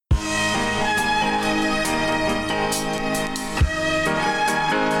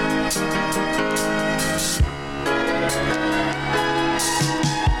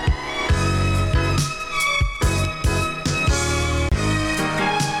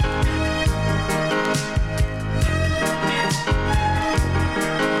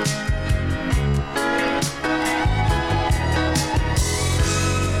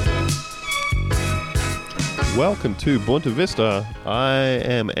welcome to Bunta Vista. I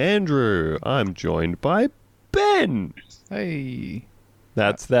am Andrew. I'm joined by Ben. Hey.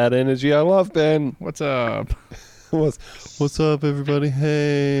 That's that energy I love, Ben. What's up? What's up, everybody?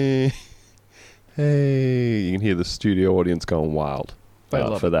 Hey. Hey. You can hear the studio audience going wild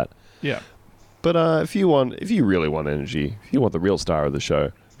for that. Yeah. But if you really want energy, if you want the real star of the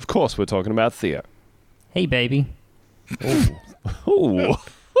show, of course we're talking about Thea. Hey, baby. Ooh.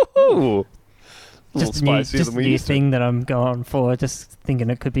 Ooh. Just a new thing that I'm going for. Just thinking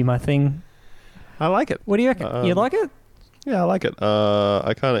it could be my thing. I like it. What do you reckon? You like it? Yeah, I like it.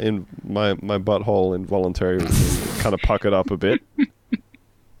 I kind of my butthole involuntarily kind of puckered up a bit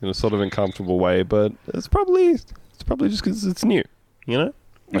in a sort of uncomfortable way, but it's probably just because it's new, you know?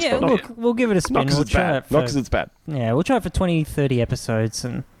 Yeah, look, we'll give it a spin. We'll try it. Not because it's bad. Yeah, we'll try it for 20, 30 episodes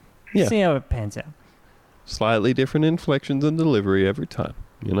and see how it pans out. Slightly different inflections and delivery every time,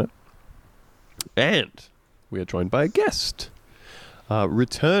 you know? And we are joined by a guest,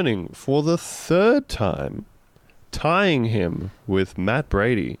 returning for the third time, tying him with Matt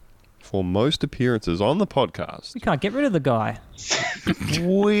Brady for most appearances on the podcast. We can't get rid of the guy.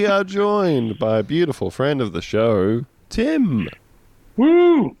 We are joined by a beautiful friend of the show, Tim.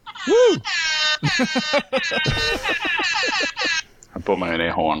 Woo! Woo! I bought my own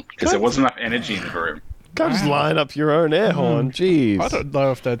air horn because there wasn't enough energy in the room. Can't just line up your own air horn, jeez. I don't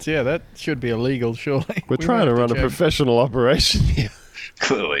know if that should be illegal, surely. We're trying to run a professional operation here.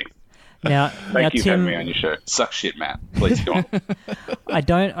 Clearly. Now, Thank you for having me on your show. Suck shit, Matt. Please go on. I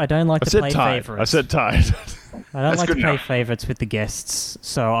don't like to play favorites. I said tied. I don't like to play favorites with the guests,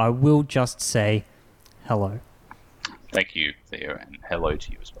 so I will just say hello. Thank you, Theo, and hello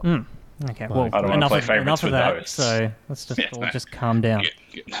to you as well. Okay, well, I don't want to play favorites enough of that, those. so let's just calm down.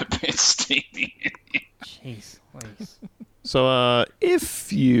 Getting a bit steamy. Jeez, please. So,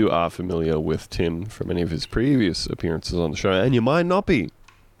 if you are familiar with Tim from any of his previous appearances on the show, and you might not be.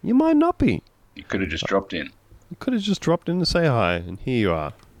 You could have just dropped in. You could have just dropped in to say hi, and here you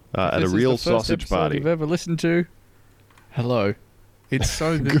are at a real sausage party. You've ever listened to? Hello. It's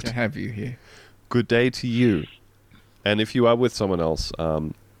so good to have you here. Good day to you, and if you are with someone else,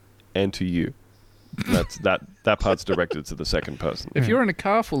 and to you. That part's directed to the second person. If you're in a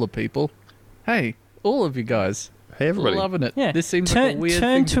car full of people, hey, all of you guys. Hey, everybody. Loving it. Yeah. This seems like a weird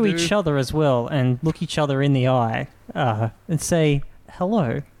turn thing to do. each other as well and look each other in the eye and say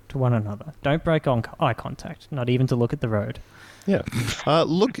hello to one another. Don't break eye contact, not even to look at the road. Yeah.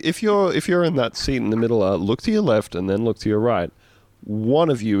 Look, if you're in that seat in the middle, look to your left and then look to your right. One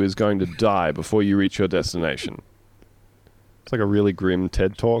of you is going to die before you reach your destination. It's like a really grim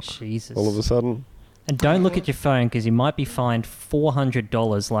TED talk. Jesus. All of a sudden. And don't look at your phone because you might be fined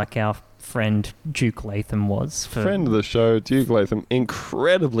 $400 like our friend Duke Latham was. Friend of the show, Duke Latham,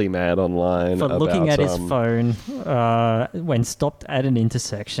 incredibly mad online for looking at his phone when stopped at an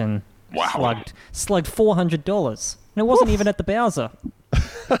intersection. Wow. Slugged $400. And it wasn't even at the Bowser.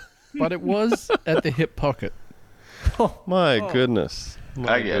 But it was at the hip pocket. My goodness.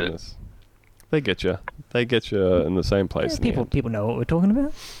 I get it. They get you. They get you in the same place. Yeah, people know what we're talking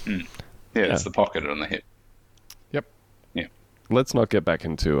about. Yeah, it's the pocket on the hip. Yep. Yeah. Let's not get back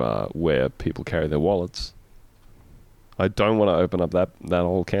into where people carry their wallets. I don't want to open up that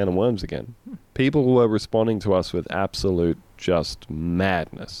whole can of worms again. People were responding to us with absolute just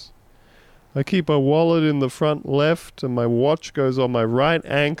madness. I keep my wallet in the front left and my watch goes on my right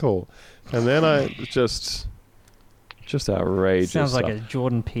ankle. And then I just outrageous Sounds like stuff. a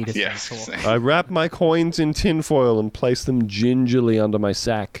Jordan Peterson Yes. talk. I wrap my coins in tinfoil and place them gingerly under my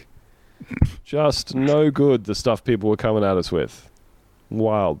sack. Just no good, the stuff people were coming at us with.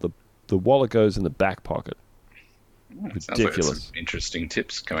 Wild. The wallet goes in the back pocket. Ridiculous. Ridiculous. Like some interesting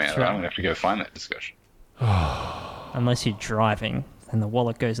tips coming out. That's right. I'm going to have to go find that discussion. Unless you're driving, and the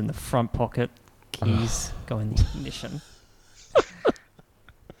wallet goes in the front pocket, keys go in the ignition.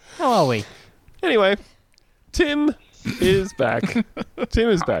 How are we? Anyway, Tim is back. Tim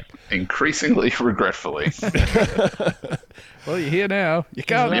is back. Increasingly regretfully. Well, you're here now. You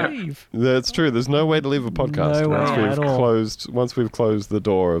can't leave. That's true. There's no way to leave a podcast No once way we've at all. closed the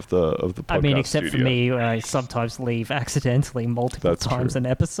door of the podcast I mean, except studio. for me, where I sometimes leave accidentally multiple That's times true. an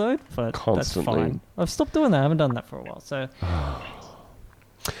episode, but Constantly. that's fine. I've stopped doing that. I haven't done that for a while. So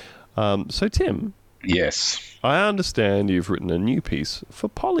So Tim, Yes. I understand you've written a new piece for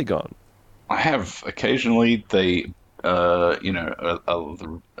Polygon. I have. Occasionally, they, allow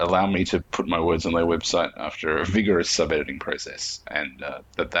me to put my words on their website after a vigorous sub-editing process, and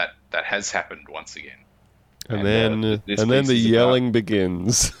that has happened once again. And then this the piece is yelling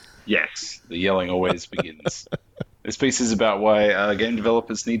begins. Yes, the yelling always begins. This piece is about why game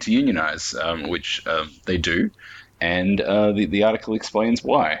developers need to unionize, which they do, and the article explains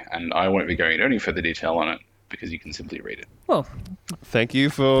why. And I won't be going into any further detail on it because you can simply read it. Well, Thank you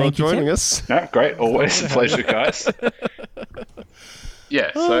for Thank you, joining Tim. us. No, great, always a pleasure, guys.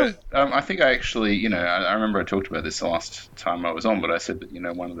 Yeah, so I think I actually, I remember I talked about this the last time I was on, but I said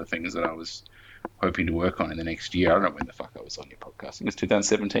that, one of the things that I was hoping to work on in the next year, I don't know when the fuck I was on your podcast, I think it was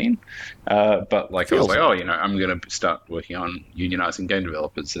 2017, but like I was like, I'm going to start working on unionizing game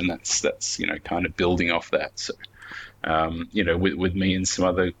developers, and that's kind of building off that. So, with me and some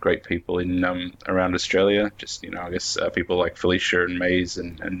other great people in around Australia, just, I guess people like Felicia and Maze,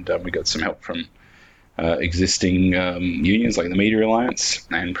 and we got some help from existing unions like the Media Alliance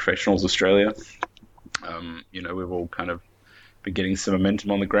and Professionals Australia. We've all kind of been getting some momentum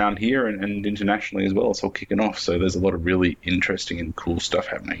on the ground here and internationally as well. It's all kicking off. So there's a lot of really interesting and cool stuff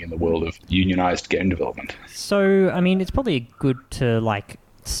happening in the world of unionized game development. so, I mean, it's probably good to,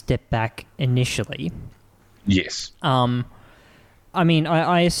 step back initially. Yes. I mean,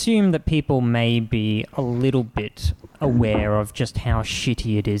 I assume that people may be a little bit aware of just how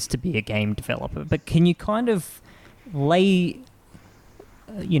shitty it is to be a game developer, but can you kind of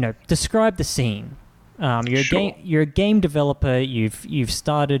describe the scene? Sure. You're a game developer. You've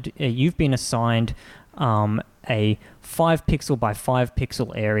started. You've been assigned a 5 pixel by 5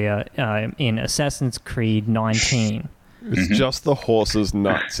 pixel area in Assassin's Creed 19. It's just the horse's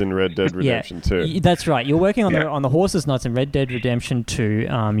nuts in Red Dead Redemption 2. That's right. You're working on Yeah. the horse's nuts in Red Dead Redemption 2.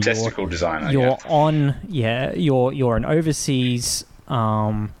 Testicle designer. You're an overseas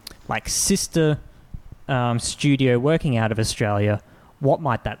sister studio working out of Australia. What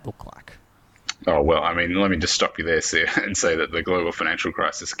might that look like? Oh, well, I mean, let me just stop you there and say that the global financial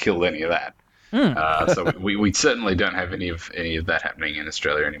crisis killed any of that. So we certainly don't have any of that happening in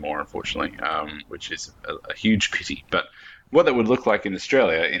Australia anymore, unfortunately, which is a huge pity. But what that would look like in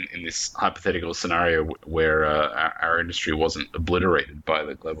Australia in this hypothetical scenario where our industry wasn't obliterated by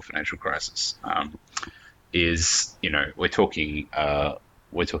the global financial crisis is, we're talking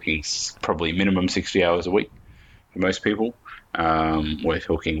probably minimum 60 hours a week for most people. We're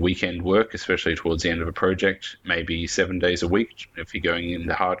talking weekend work, especially towards the end of a project, maybe 7 days a week if you're going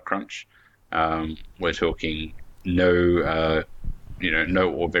into hard crunch. We're talking no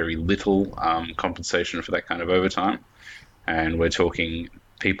or very little compensation for that kind of overtime. And we're talking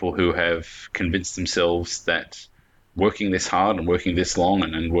people who have convinced themselves that working this hard and working this long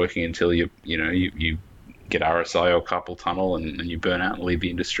and working until you get RSI or carpal tunnel and you burn out and leave the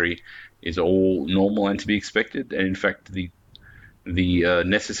industry is all normal and to be expected. And in fact, the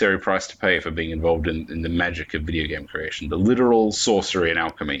necessary price to pay for being involved in the magic of video game creation, the literal sorcery and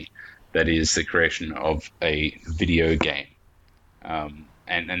alchemy that is the creation of a video game. And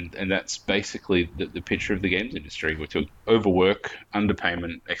that's basically the picture of the games industry. We took overwork,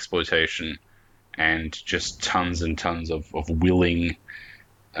 underpayment, exploitation, and just tons and tons of willing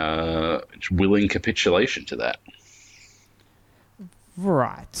capitulation to that.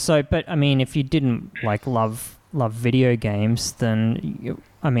 Right. So, but I mean, if you didn't love video games, then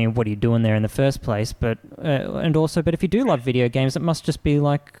what are you doing there in the first place? But but if you do love video games, it must just be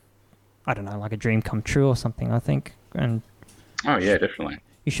I don't know, like a dream come true or something, I think. And oh yeah, definitely.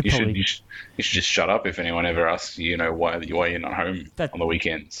 You should just shut up if anyone ever asks you, why you're not home on the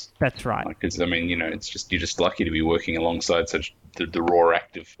weekends. That's right. Because it's just you're just lucky to be working alongside such the raw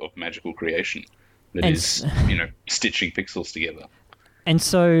act of magical creation that is stitching pixels together. And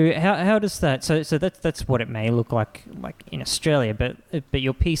so, how does that? So that's what it may look like in Australia, but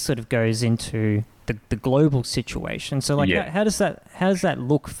your piece sort of goes into the global situation. So how does that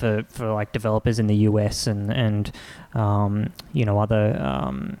look for developers in the US and other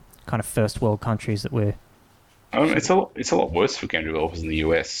kind of first world countries that we're. It's a lot worse for game developers in the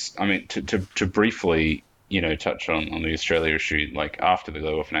US. I mean, to briefly touch on the Australia issue, after the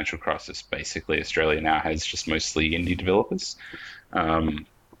global financial crisis, basically Australia now has just mostly indie developers. And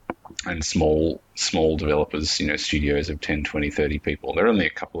small developers, studios of 10, 20, 30 people. There are only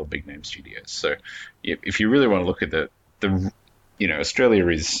a couple of big name studios. So if you really want to look at the Australia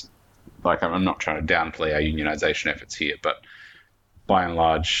is, I'm not trying to downplay our unionization efforts here, but by and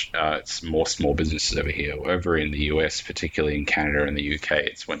large, it's more small businesses over here. Over in the US, particularly in Canada and the UK,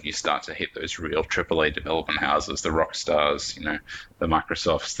 it's when you start to hit those real AAA development houses, the Rockstars, the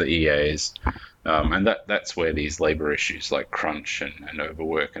Microsofts, the EAs. And that's where these labor issues like crunch and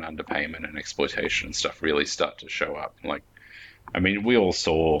overwork and underpayment and exploitation and stuff really start to show up. We all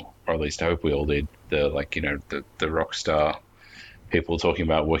saw, or at least I hope we all did, the Rockstar people talking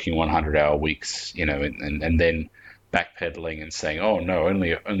about working 100-hour weeks, and then backpedaling and saying, "Oh no,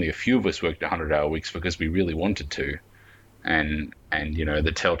 only a few of us worked 100-hour weeks because we really wanted to," and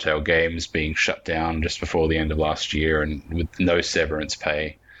the Telltale Games being shut down just before the end of last year and with no severance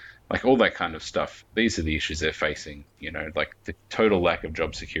pay, like all that kind of stuff. These are the issues they're facing. Like the total lack of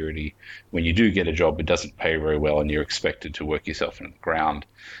job security. When you do get a job, it doesn't pay very well, and you're expected to work yourself into the ground.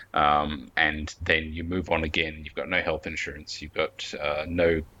 And then you move on again. You've got no health insurance. You've got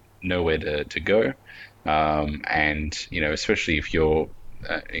nowhere to go. And especially if you're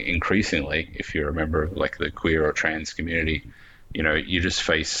increasingly, if you're a member of like the queer or trans community, you just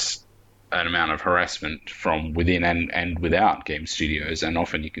face an amount of harassment from within and without game studios, and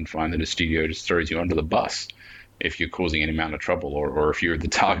often you can find that a studio just throws you under the bus if you're causing any amount of trouble, or if you're the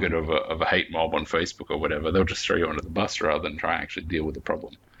target of a hate mob on Facebook or whatever. They'll just throw you under the bus rather than try and actually deal with the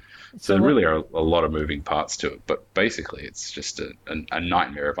problem. So there really are a lot of moving parts to it, but basically it's just a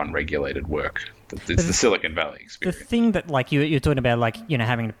nightmare of unregulated work. It's the Silicon Valley experience. The thing that like you're talking about, like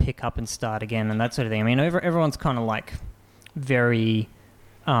having to pick up and start again and that sort of thing. I mean, everyone's kind of like very.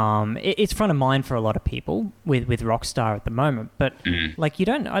 It's front of mind for a lot of people with Rockstar at the moment, but like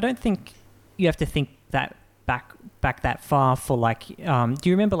I don't think you have to think that back that far for like. Do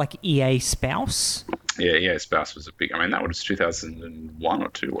you remember like EA Spouse? Yeah, EA Spouse was a big. I mean, that was 2001 or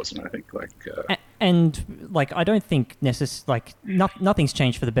 2, wasn't it? I think And like I don't think nothing's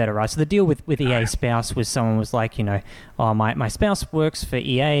changed for the better, right? So the deal with EA Spouse was someone was like, oh my spouse works for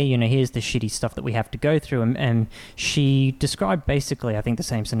EA, here's the shitty stuff that we have to go through, and she described basically I think the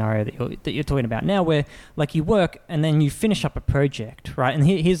same scenario that you're talking about now, where like you work and then you finish up a project, right? And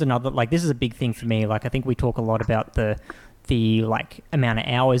here's another, like this is a big thing for me. Like I think we talk a lot about the like amount of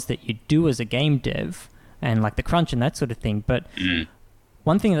hours that you do as a game dev and like the crunch and that sort of thing, but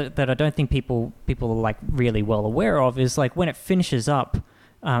one thing that I don't think people are like really well aware of is like when it finishes up,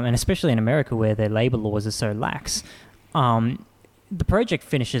 and especially in America where their labor laws are so lax, the project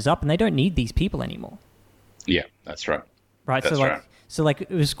finishes up and they don't need these people anymore. Yeah, that's right. Right. That's so like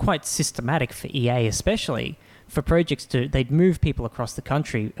it was quite systematic for EA, especially for projects they'd move people across the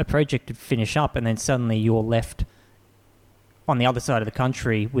country. A project would finish up and then suddenly you're left on the other side of the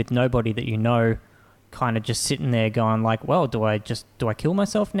country with nobody that kind of just sitting there going like, well, do I kill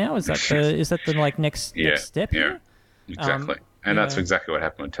myself now? Is that the like next step? Yeah, exactly. And that's exactly what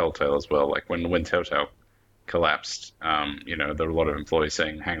happened with Telltale as well. Like when Telltale collapsed, there were a lot of employees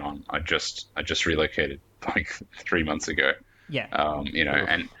saying, hang on, I just relocated like 3 months ago. Yeah.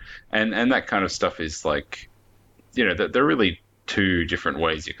 And that kind of stuff is like, there are really two different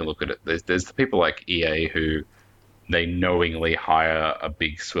ways you can look at it. There's the people like EA who they knowingly hire a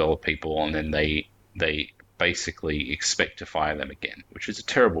big swell of people and then they basically expect to fire them again, which is a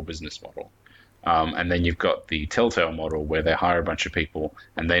terrible business model. And then you've got the Telltale model where they hire a bunch of people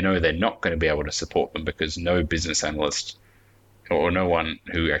and they know they're not going to be able to support them because no business analyst or no one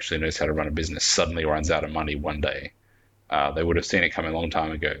who actually knows how to run a business suddenly runs out of money one day. They would have seen it coming a long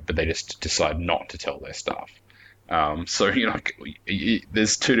time ago, but they just decide not to tell their staff. So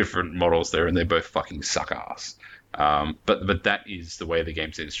there's two different models there and they both fucking suck ass. But that is the way the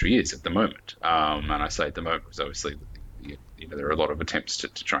games industry is at the moment. And I say at the moment because obviously there are a lot of attempts to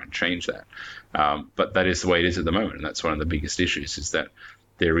try and change that. But that is the way it is at the moment. And that's one of the biggest issues is that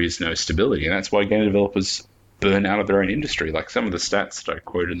there is no stability. And that's why game developers burn out of their own industry. Like some of the stats that I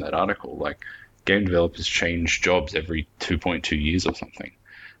quoted in that article, like game developers change jobs every 2.2 years or something.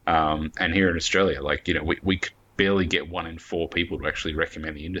 And here in Australia, like, we could barely get 1 in 4 people to actually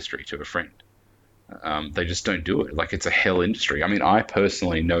recommend the industry to a friend. They just don't do it. Like it's a hell industry. I mean, I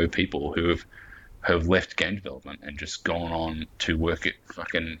personally know people who have left game development and just gone on to work at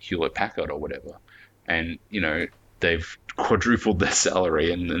fucking Hewlett Packard or whatever. And, they've quadrupled their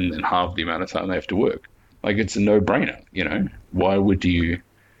salary and halved the amount of time they have to work. Like it's a no-brainer, Why would you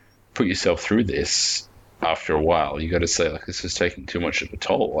put yourself through this after a while? You got to say, like, this is taking too much of a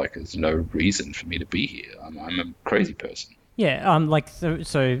toll. Like there's no reason for me to be here. I'm a crazy person. Yeah,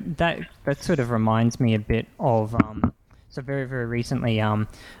 so that sort of reminds me a bit of so very, very recently I'm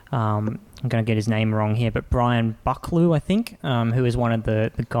going to get his name wrong here, but Brian Bucklew, I think, who is one of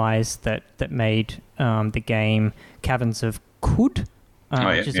the guys that made the game Caverns of Qud,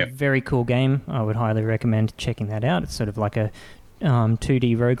 which is a very cool game. I would highly recommend checking that out. It's sort of like a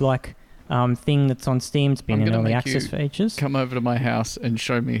 2D roguelike thing that's on Steam. It's been in early access for ages. Come over to my house and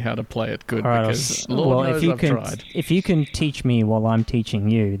show me how to play it good, because Lord knows I've tried. If you can teach me while I'm teaching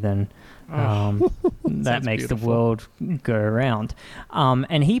you, then that makes beautiful. The world go around.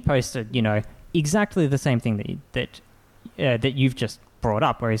 And he posted, exactly the same thing that you've just brought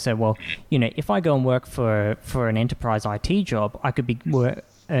up, where he said, well, if I go and work for an enterprise IT job, I could be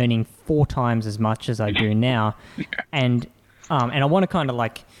earning 4 times as much as I do now, and I want to kind of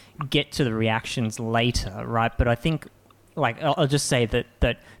like get to the reactions later, right? But I think, like, I'll just say that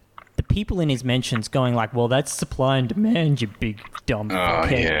the people in his mentions going like, well, that's supply and demand, you big dumb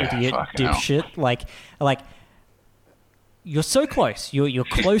fuckhead, idiot, dipshit. Like, you're so close. You're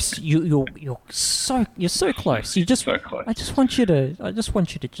close. You're so close. You just So close. I just want you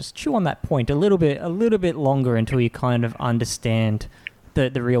to just chew on that point a little bit longer until you kind of understand the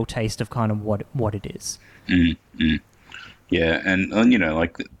real taste of kind of what it is. Yeah, and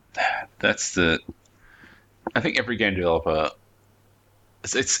like that's I think every game developer.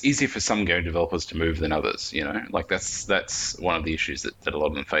 It's easier for some game developers to move than others. Like that's one of the issues that a lot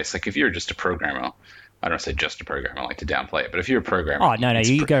of them face. Like if you're just a programmer. I don't say just a programmer. I like to downplay it, but if you're a programmer, oh no,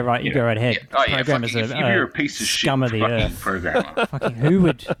 you go right ahead. Yeah. Oh yeah, Programmers if you're a piece of scum shit of the earth programmer, fucking who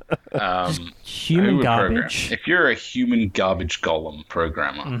would just human garbage? If you're a human garbage golem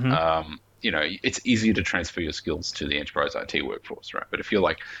programmer, it's easier to transfer your skills to the enterprise IT workforce, right? But if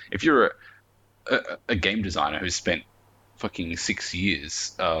you're a game designer who's spent fucking 6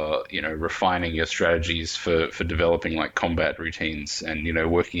 years, refining your strategies for developing like combat routines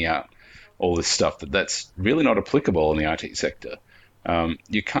and working out all this stuff that's really not applicable in the IT sector,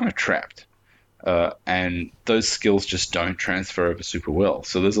 you're kind of trapped. And those skills just don't transfer over super well.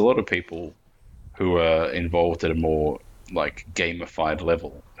 So there's a lot of people who are involved at a more like gamified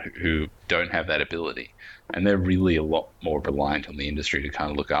level who don't have that ability. And they're really a lot more reliant on the industry to kind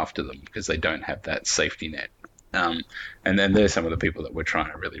of look after them because they don't have that safety net. And then there's some of the people that we're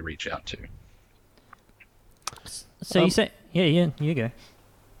trying to really reach out to. So you say, yeah, you go.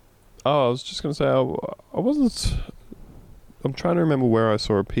 Oh, I was just going to say, I wasn't... I'm trying to remember where I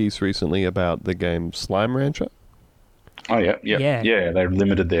saw a piece recently about the game Slime Rancher. Oh, yeah. They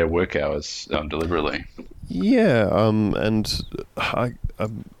limited their work hours deliberately. Yeah, and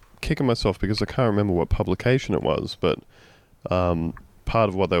I'm kicking myself because I can't remember what publication it was, but part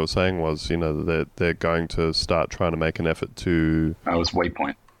of what they were saying was, that they're going to start trying to make an effort to... That was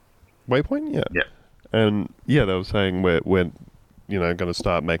Waypoint. Waypoint, yeah. Yeah. And, yeah, they were saying we're going to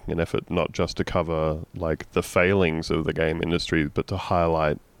start making an effort not just to cover like the failings of the game industry, but to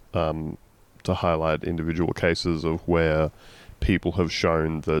highlight individual cases of where people have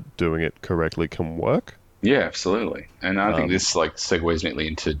shown that doing it correctly can work. Yeah, absolutely. And I think this like segues neatly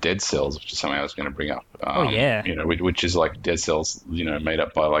into Dead Cells, which is something I was going to bring up. Which is like Dead Cells, made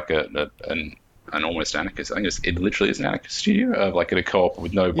up by like an almost anarchist. I think it literally is an anarchist studio, like in a co-op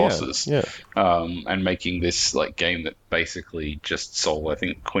with no bosses. Yeah. And making this like game that basically just sold, I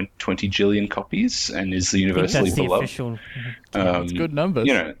think, 20 jillion copies and is universally beloved. Official... It's good numbers.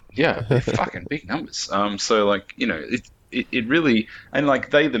 They're fucking big numbers. So like, it really, and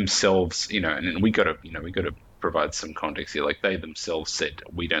like they themselves, and we got to provide some context here. Like they themselves said,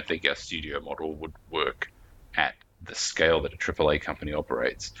 we don't think our studio model would work at the scale that a AAA company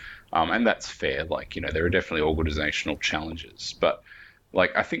operates. And that's fair. Like, there are definitely organizational challenges, but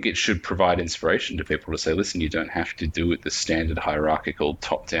like, I think it should provide inspiration to people to say, listen, you don't have to do it the standard hierarchical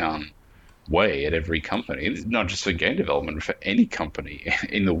top-down way at every company. It's not just for game development, but for any company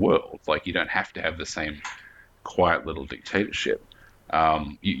in the world. Like, you don't have to have the same quiet little dictatorship.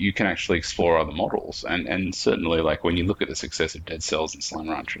 You can actually explore other models. And certainly, like, when you look at the success of Dead Cells and Slime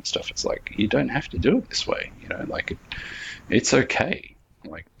Rancher and stuff, it's like, you don't have to do it this way. It's okay.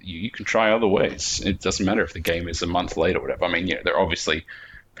 Like, you can try other ways. It doesn't matter if the game is a month late or whatever. I mean, there are obviously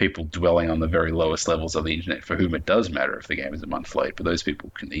people dwelling on the very lowest levels of the internet for whom it does matter if the game is a month late, but those people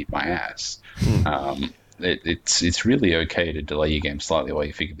can eat my ass. It's really okay to delay your game slightly while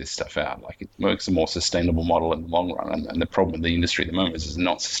you figure this stuff out. Like, it works a more sustainable model in the long run, and the problem with the industry at the moment is it's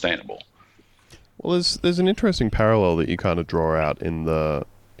not sustainable. Well, there's an interesting parallel that you kind of draw out in the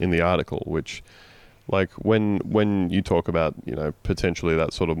article, which... Like, when you talk about, potentially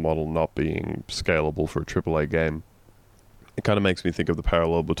that sort of model not being scalable for a AAA game, it kind of makes me think of the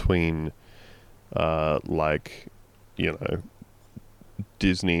parallel between,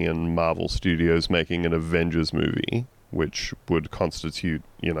 Disney and Marvel Studios making an Avengers movie, which would constitute,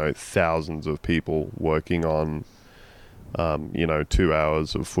 thousands of people working on, 2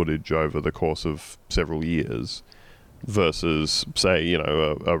 hours of footage over the course of several years. Versus, say,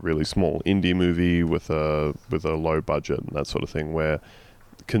 a really small indie movie with a low budget and that sort of thing, where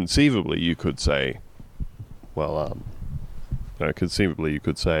conceivably you could say,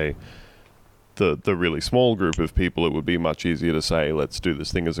 the really small group of people, it would be much easier to say, let's do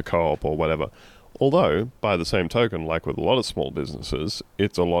this thing as a co-op or whatever. Although, by the same token, like with a lot of small businesses,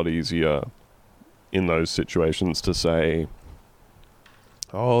 it's a lot easier in those situations to say,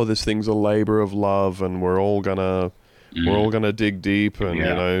 oh, this thing's a labor of love and we're all gonna we're all going to dig deep and, you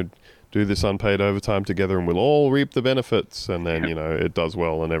know, do this unpaid overtime together and we'll all reap the benefits. And then, you know, it does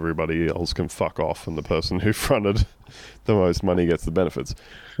well and everybody else can fuck off and the person who fronted the most money gets the benefits.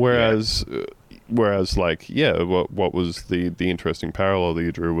 Whereas, like, what was the interesting parallel that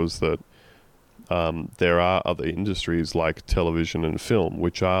you drew was that there are other industries like television and film,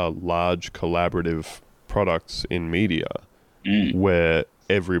 which are large collaborative products in media where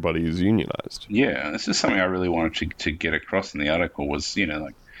everybody is unionized. Yeah, this is something I really wanted to get across in the article was, you know,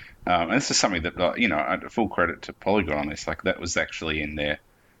 like, and this is something that, you know, full credit to Polygon on this. Like, that was actually in their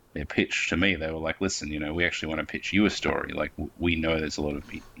pitch to me. They were like, listen, you know, we actually want to pitch you a story. Like, we know there's a lot of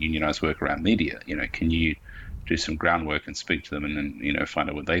unionized work around media. You know, can you do some groundwork and speak to them and then, you know, find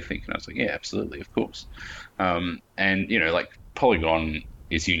out what they think? And I was like, yeah, absolutely, of course. And, you know, like, Polygon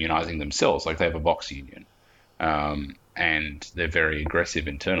is unionizing themselves. Like, they have a box union. And they're very aggressive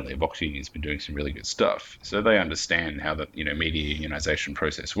internally. Vox Union's been doing some really good stuff, so they understand how the, you know, media unionization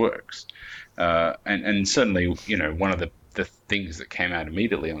process works. And certainly, you know, one of the things that came out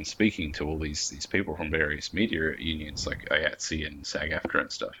immediately on speaking to all these people from various media unions like IATSE and SAG-AFTRA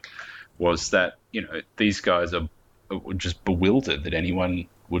and stuff was that, you know, these guys are just bewildered that anyone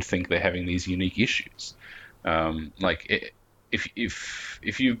would think they're having these unique issues. If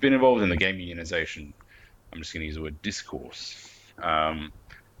you've been involved in the game unionization, I'm just going to use the word discourse.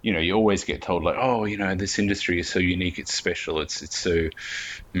 You know, you always get told like, oh, you know, this industry is so unique, it's special, it's so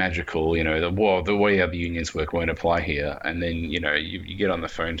magical. You know, the way other unions work won't apply here. And then, you know, you get on the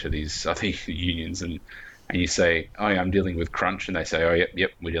phone to these other unions and you say, oh, yeah, I'm dealing with crunch, and they say, oh,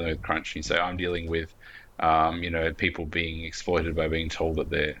 yep, we're dealing with crunch. And you say, I'm dealing with, you know, people being exploited by being told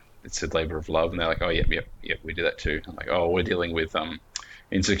that it's a labor of love, and they're like, oh, yep, we do that too. I'm like, oh, we're dealing with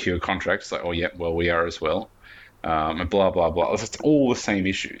insecure contracts, like, oh yeah, well, we are as well, and blah blah blah. It's all the same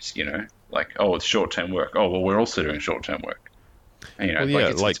issues, you know, like, oh, it's short-term work, oh well, we're also doing short-term work, and, you know,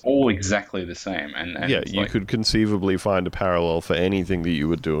 it's all exactly the same. And you could conceivably find a parallel for anything that you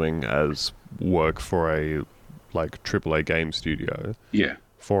were doing as work for a like AAA game studio,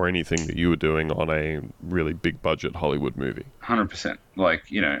 for anything that you were doing on a really big budget Hollywood movie. 100%. Like,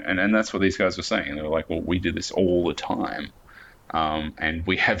 you know, and that's what these guys were saying. They were like, well, we do this all the time. And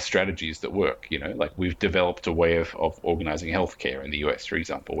we have strategies that work, you know, like we've developed a way of organizing healthcare in the US, for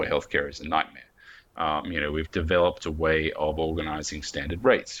example, where healthcare is a nightmare. You know, we've developed a way of organizing standard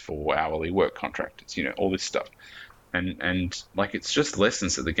rates for hourly work contractors, you know, all this stuff. And like, it's just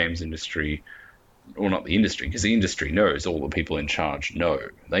lessons that the games industry, or not the industry, because the industry knows, all the people in charge know,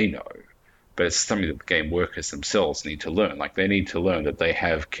 they know. But it's something that the game workers themselves need to learn. Like, they need to learn that they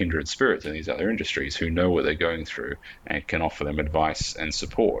have kindred spirits in these other industries who know what they're going through and can offer them advice and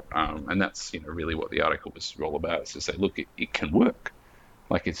support. And that's, you know, really what the article was all about, is to say, look, it can work.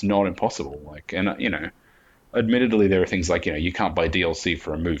 Like, it's not impossible. Like, and, you know, admittedly, there are things like, you know, you can't buy DLC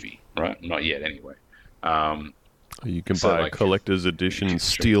for a movie, right? Not yet, anyway. You can buy a collector's edition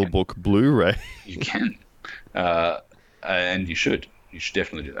Steelbook Blu-ray. You can. And you should. You should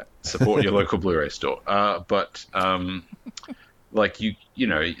definitely do that. Support your local Blu-ray store. But like, you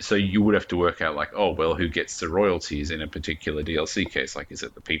know, so you would have to work out like, oh, well, who gets the royalties in a particular DLC case? Like, is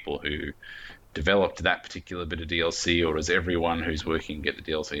it the people who developed that particular bit of DLC, or is everyone who's working get the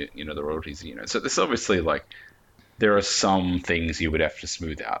DLC, you know, the royalties, you know? So there's obviously, like, there are some things you would have to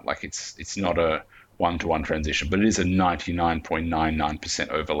smooth out. Like, it's not a one-to-one transition, but it is a 99.99%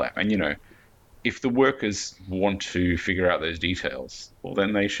 overlap. And, you know, if the workers want to figure out those details, well,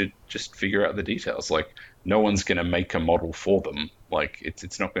 then they should just figure out the details. Like, no one's going to make a model for them. Like,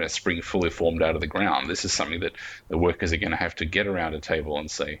 it's not going to spring fully formed out of the ground. This is something that the workers are going to have to get around a table and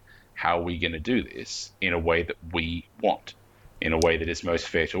say, how are we going to do this in a way that we want, in a way that is most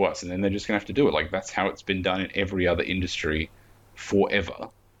fair to us? And then they're just going to have to do it. Like, that's how it's been done in every other industry forever.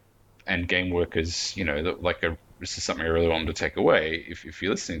 And game workers, you know, this is something I really wanted to take away. If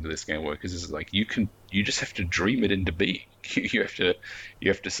you're listening to this, game workers, is like, you just have to dream it into being. you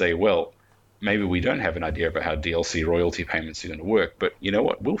have to say, well, maybe we don't have an idea about how DLC royalty payments are going to work, but you know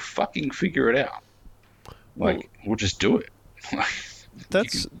what? We'll fucking figure it out. Like, we'll just do it.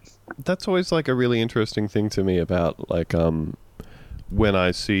 That's always like a really interesting thing to me about like when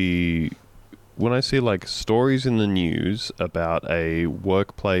I see like stories in the news about a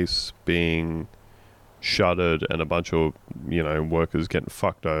workplace being shuttered and a bunch of, you know, workers getting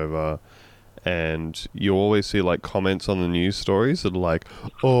fucked over, and you always see like comments on the news stories that are like,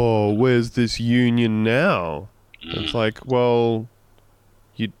 oh, where's this union now? It's like, well,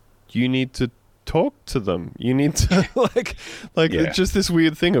 you need to talk to them. You need to it's just this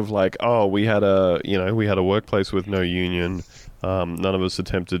weird thing of like, oh, we had a workplace with no union. None of us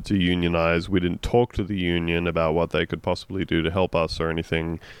attempted to unionize. We didn't talk to the union about what they could possibly do to help us or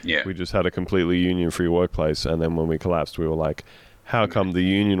anything. Yeah. We just had a completely union-free workplace. And then when we collapsed, we were like, how come the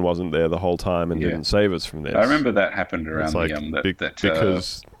union wasn't there the whole time and didn't save us from this? I remember that happened around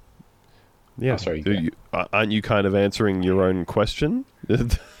because... Yeah, aren't you kind of answering your own question?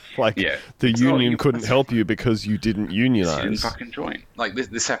 The union couldn't help you because you didn't unionize. You didn't fucking join. Like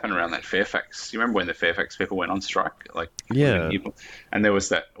this happened around that Fairfax. You remember when the Fairfax people went on strike? Like and there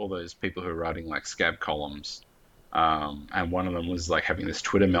was all those people who were writing like scab columns, and one of them was like having this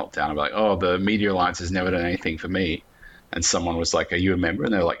Twitter meltdown about like, oh, the Media Alliance has never done anything for me, and someone was like, are you a member?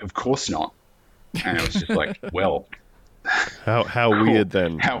 And they were like, of course not. And it was just like, well. How weird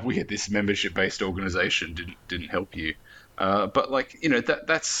then? How weird this membership-based organization didn't help you. But like, you know,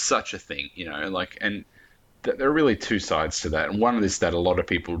 that's such a thing, you know, like, and there are really two sides to that. And one is that a lot of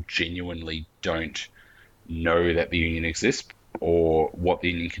people genuinely don't know that the union exists or what the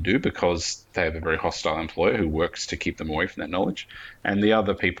union can do because they have a very hostile employer who works to keep them away from that knowledge. And the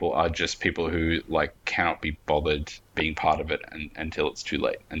other people are just people who like cannot be bothered being part of it until it's too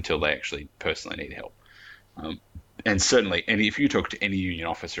late, until they actually personally need help. And certainly, and if you talk to any union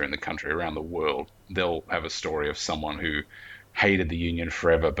officer in the country around the world, they'll have a story of someone who hated the union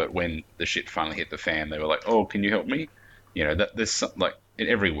forever, but when the shit finally hit the fan, they were like, "Oh, can you help me?" You know, that there's like in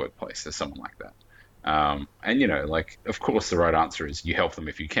every workplace, there's someone like that. And you know, like of course, the right answer is you help them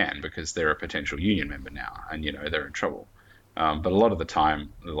if you can because they're a potential union member now, and you know they're in trouble. But a lot of the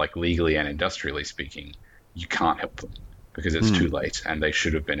time, like legally and industrially speaking, you can't help them because it's too late, and they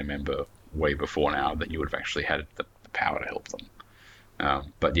should have been a member way before now that you would have actually had the power to help them.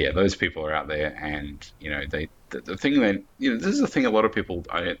 But yeah, those people are out there, and you know, the thing that, you know, this is the thing a lot of people,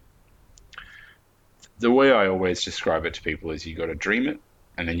 the way I always describe it to people is you got to dream it,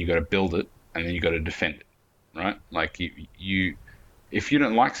 and then you got to build it, and then you got to defend it, right? Like you if you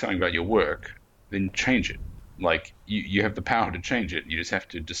don't like something about your work, then change it. Like you have the power to change it. You just have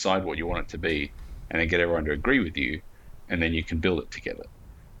to decide what you want it to be, and then get everyone to agree with you, and then you can build it together.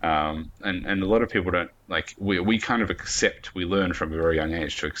 And a lot of people don't, like, we kind of we learn from a very young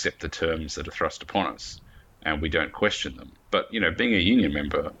age to accept the terms that are thrust upon us, and we don't question them. But, you know, being a union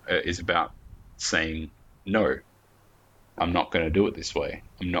member is about saying, no, I'm not going to do it this way.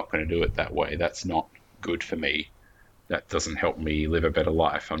 I'm not going to do it that way. That's not good for me. That doesn't help me live a better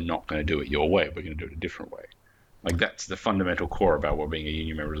life. I'm not going to do it your way. We're going to do it a different way. Like, that's the fundamental core about what being a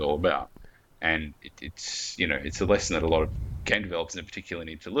union member is all about. And it's, you know, it's a lesson that a lot of game developers in particular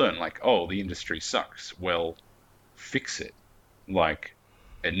need to learn. Like, oh, the industry sucks. Well, fix it. Like,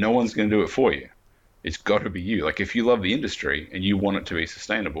 and no one's going to do it for you. It's got to be you. Like, if you love the industry and you want it to be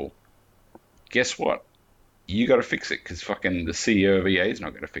sustainable, guess what? You got to fix it because fucking the CEO of EA is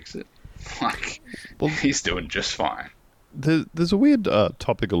not going to fix it. Like, well, he's doing just fine. There's a weird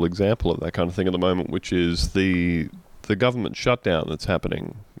topical example of that kind of thing at the moment, which is the government shutdown that's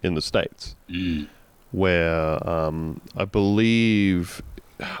happening in the States, where I believe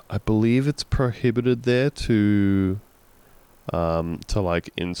it's prohibited there to like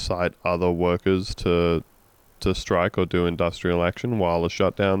incite other workers to strike or do industrial action while the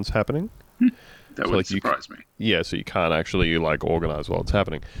shutdown's happening. That would surprise me. Yeah, so you can't actually like organize while it's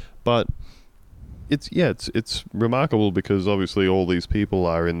happening, but it's remarkable because obviously all these people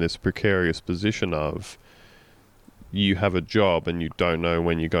are in this precarious position of you have a job and you don't know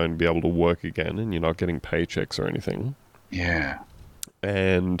when you're going to be able to work again, and you're not getting paychecks or anything. Yeah.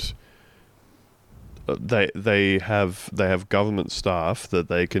 And they have government staff that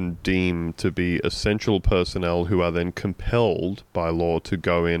they can deem to be essential personnel who are then compelled by law to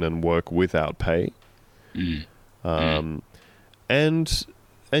go in and work without pay. And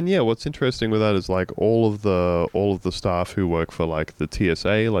yeah, what's interesting with that is like all of the staff who work for like the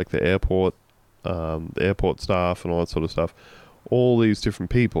TSA, like the airport staff and all that sort of stuff, all these different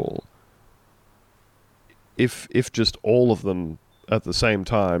people, if just all of them at the same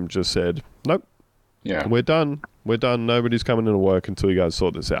time just said, nope, we're done, nobody's coming into work until you guys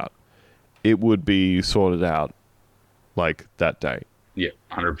sort this out, it would be sorted out like that day. Yeah,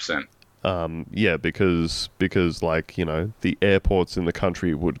 100%. Yeah, because like, you know, the airports in the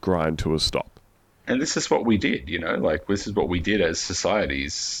country would grind to a stop. And this is what we did, you know, like this is what we did as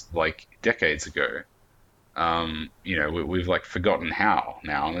societies like decades ago. You know, we've like forgotten how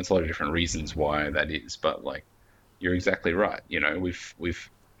now, and there's a lot of different reasons why that is. But like, you're exactly right. You know,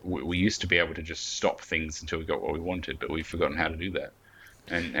 we used to be able to just stop things until we got what we wanted, but we've forgotten how to do that.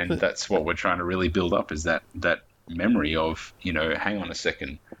 And that's what we're trying to really build up is that memory of, you know, hang on a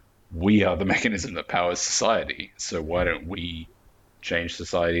second. we are the mechanism that powers society. So why don't we change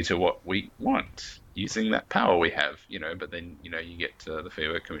society to what we want using that power we have? But then you get the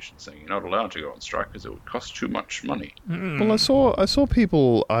Fair Work Commission saying you're not allowed to go on strike because it would cost too much money. Well, I saw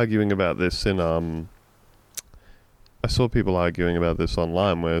people arguing about this I saw people arguing about this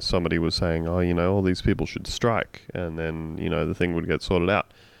online where somebody was saying, all these people should strike, and then, the thing would get sorted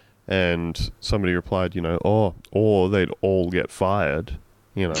out. And somebody replied, or they'd all get fired.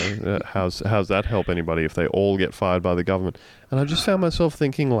 How's that help anybody if they all get fired by the government? And I just found myself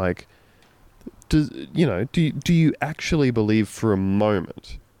thinking, like, do you actually believe for a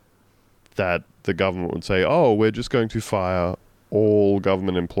moment that the government would say, oh, we're just going to fire all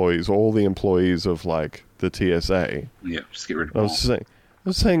government employees, all the employees of, like, the TSA? Yeah, just get rid of I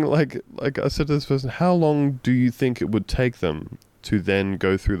was saying, like I said to this person, how long do you think it would take them to then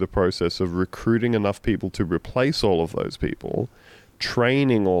go through the process of recruiting enough people to replace all of those people,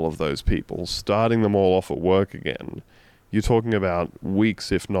 training all of those people, starting them all off at work again? You're talking about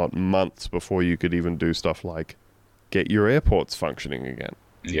weeks, if not months, before you could even do stuff like get your airports functioning again.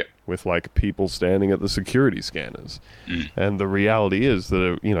 Yeah. With, like, people standing at the security scanners. And the reality is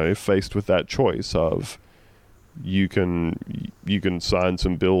that, faced with that choice of you can sign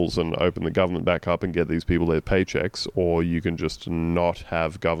some bills and open the government back up and get these people their paychecks, or you can just not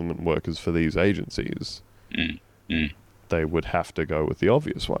have government workers for these agencies. They would have to go with the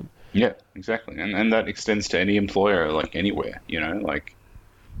obvious one. Yeah, exactly. And that extends to any employer, like, anywhere, like,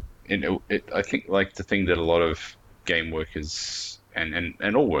 I think, like, the thing that a lot of game workers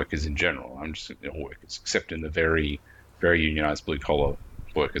and all workers in general, I'm just all workers, except in the very, very unionized blue collar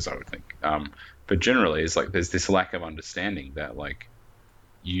workers, I would think. But generally, it's like there's this lack of understanding that, like,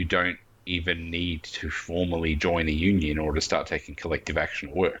 you don't even need to formally join a union in order to start taking collective action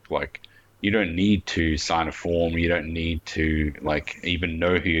at work. Like, you don't need to sign a form. You don't need to, like, even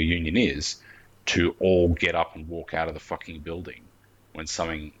know who your union is to all get up and walk out of the fucking building when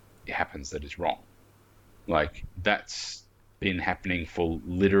something happens that is wrong. Like, that's been happening for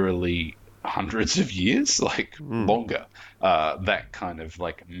literally hundreds of years, like longer. That kind of,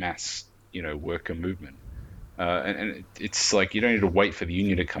 like, mass, worker movement. And it's like you don't need to wait for the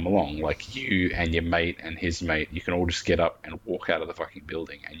union to come along. Like, you and your mate and his mate, you can all just get up and walk out of the fucking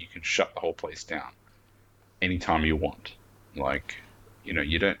building, and you can shut the whole place down anytime you want. Like, you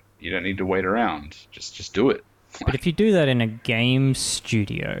don't need to wait around. Just do it. But if you do that in a game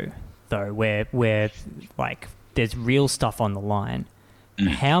studio, though, where like there's real stuff on the line,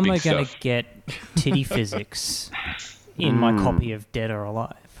 how am I going to get titty physics in my copy of Dead or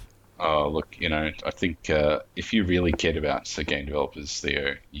Alive? Oh, look, I think if you really cared about game developers,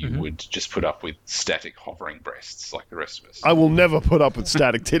 Theo, you would just put up with static hovering breasts like the rest of us. I will never put up with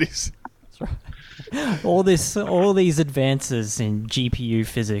static titties. That's right. All these advances in GPU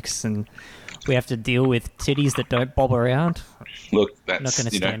physics, and we have to deal with titties that don't bob around. Look, that's not going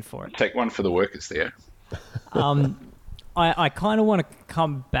to stand for it. Take one for the workers, Theo. I kind of want to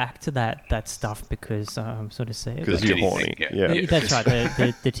come back to that stuff because I'm sort of saying because you're horny. Yeah. That's right.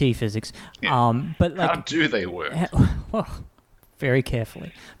 The T physics. Yeah. But like, how do they work? Well, very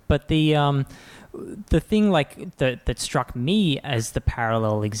carefully. But the thing like that struck me as the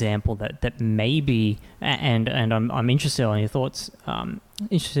parallel example that maybe, and I'm interested in your thoughts.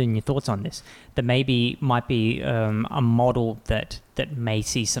 Interested in your thoughts on this. That maybe might be a model that may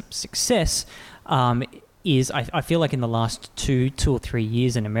see some success. Is I feel like in the last two or 3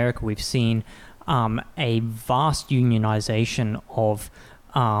 years in America, we've seen a vast unionization of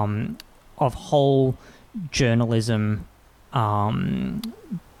whole journalism,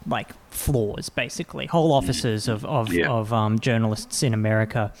 like floors, basically whole offices of journalists in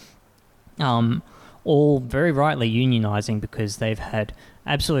America, all very rightly unionizing because they've had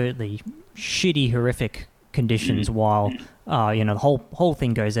absolutely shitty, horrific conditions while the whole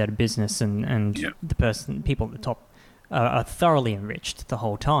thing goes out of business and people at the top are thoroughly enriched the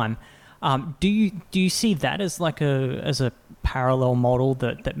whole time. Do you see that as like a parallel model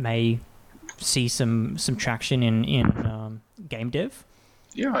that may see some traction in game dev?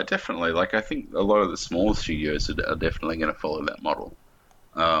 Yeah, definitely. Like, I think a lot of the small studios are definitely going to follow that model.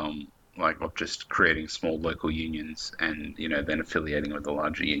 Like, of just creating small local unions and then affiliating with a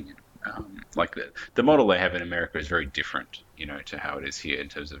larger union. Like the model they have in America is very different, to how it is here in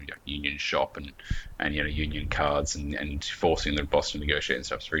terms of union shop and union cards and forcing the boss to negotiate and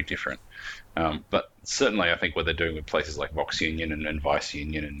stuff is very different. But certainly, I think what they're doing with places like Vox Union and Vice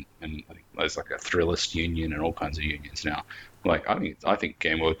Union and I think there's like a Thrillist Union and all kinds of unions now. Like, I think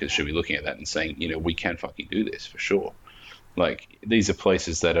game workers should be looking at that and saying, we can fucking do this for sure. Like, these are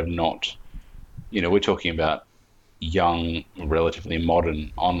places that have not, we're talking about young, relatively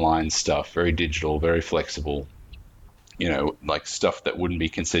modern online stuff, very digital, very flexible, like stuff that wouldn't be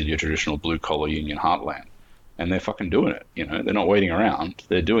considered your traditional blue collar union heartland. And they're fucking doing it. They're not waiting around,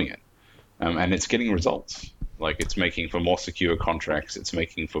 they're doing it. And it's getting results. Like, it's making for more secure contracts, it's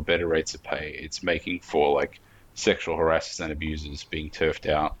making for better rates of pay, it's making for like sexual harassers and abusers being turfed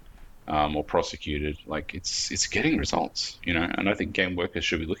out or prosecuted. Like, it's getting results, and I think game workers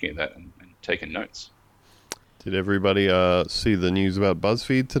should be looking at that and taking notes. Did everybody see the news about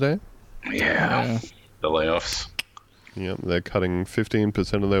BuzzFeed today? Yeah. The layoffs. Yep, they're cutting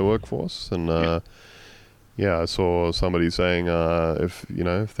 15% of their workforce, and I saw somebody saying if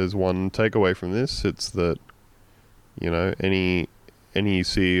there's one takeaway from this, it's that any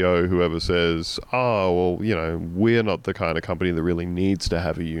CEO who ever says, oh well, we're not the kind of company that really needs to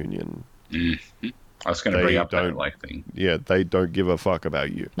have a union. Mm-hmm. I was going to bring up that thing. Yeah, they don't give a fuck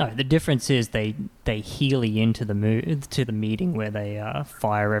about you. No, the difference is they heely into the meeting where they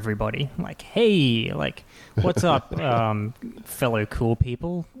fire everybody. Like, hey, like, what's up, fellow cool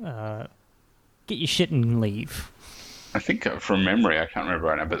people? Get your shit and leave. I think from memory, I can't remember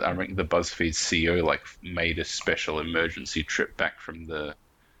right now, but I think the BuzzFeed CEO made a special emergency trip back from to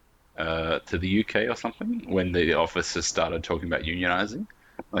the UK or something when the officers started talking about unionizing.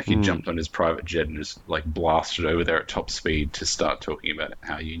 Like, he jumped on his private jet and just blasted over there at top speed to start talking about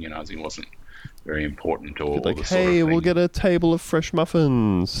how unionizing wasn't very important or like, the hey, sort of we'll thing. get a table of fresh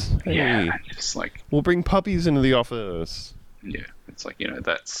muffins. Hey, Yeah, just we'll bring puppies into the office. Yeah, it's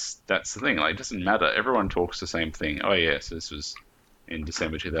that's the thing. Like, it doesn't matter. Everyone talks the same thing. Oh yes, this was in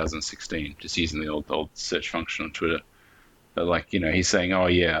December 2016. Just using the old search function on Twitter. But he's saying, oh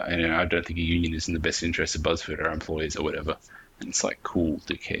yeah, I don't think a union is in the best interest of BuzzFeed or our employees or whatever. And it's like, cool,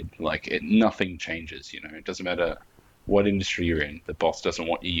 dickhead. Nothing changes. It doesn't matter what industry you're in. The boss doesn't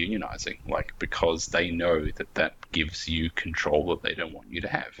want you unionizing, because they know that gives you control that they don't want you to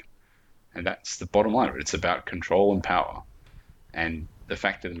have. And that's the bottom line of it. It's about control and power. And the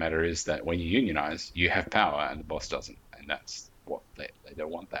fact of the matter is that when you unionize, you have power and the boss doesn't. And that's what they don't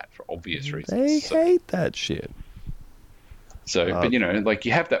want that for obvious reasons. They hate that shit. So, but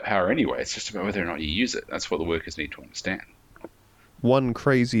you have that power anyway. It's just about whether or not you use it. That's what the workers need to understand. One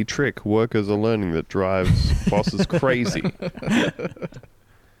crazy trick workers are learning that drives bosses crazy.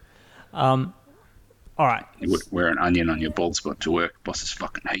 All right. You wear an onion on your bald spot to work. Bosses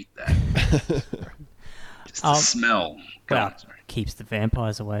fucking hate that. Just the smell. Keeps the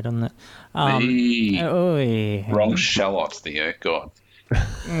vampires away, doesn't it? Wrong shallot, Theo. God.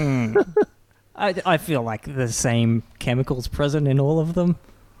 I feel like the same chemicals present in all of them.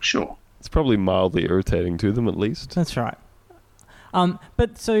 Sure. It's probably mildly irritating to them, at least. That's right.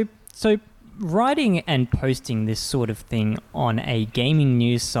 But so writing and posting this sort of thing on a gaming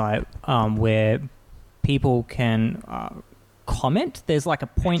news site where people can comment, there's a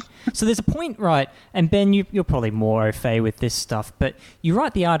point. So there's a point, right? And Ben, you're probably more au fait with this stuff, but you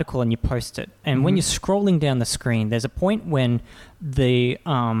write the article and you post it. And when you're scrolling down the screen, there's a point when the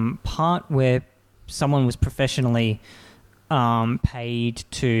part where someone was professionally paid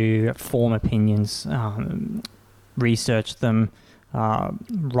to form opinions, research them,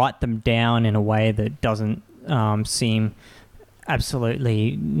 write them down in a way that doesn't seem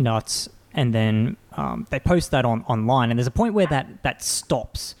absolutely nuts, and then they post that online, and there's a point where that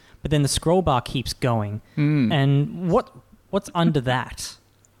stops, but then the scroll bar keeps going. And what's under that?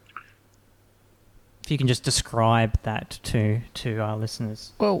 If you can just describe that to our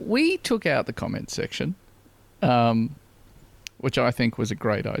listeners. Well, we took out the comment section, which I think was a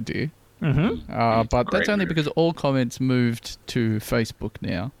great idea. Mm-hmm. But that's only because all comments moved to Facebook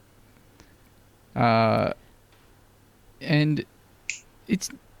now. And it's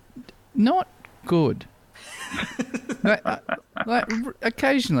not good.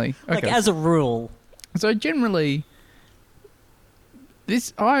 Occasionally. Okay. As a rule. So generally,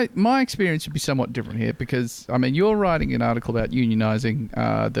 my experience would be somewhat different here because, you're writing an article about unionizing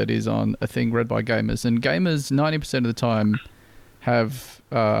that is on a thing read by gamers, and gamers 90% of the time have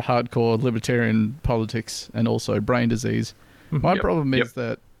hardcore libertarian politics and also brain disease. My problem is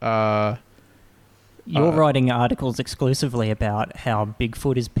that you're writing articles exclusively about how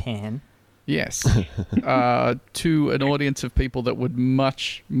Bigfoot is pan. Yes. To an audience of people that would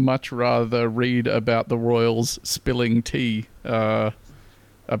much, much rather read about the royals spilling tea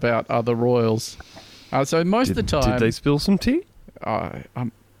about other royals. So most of the time... Did they spill some tea?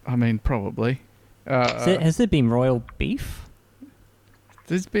 Probably. Has there been royal beef?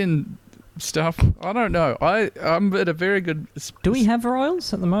 There's been stuff. I don't know. I'm at a very good... Do we have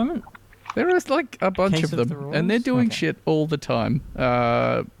royals at the moment? There is a bunch of them, and they're doing shit all the time.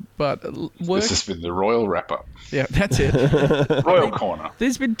 But But work... This has been the Royal wrap-up. Yeah, that's it. Royal Corner.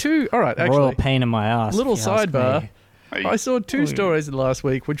 There's been two... All right, actually. Royal pain in my ass. Little if you ask sidebar. me. I saw two stories in the last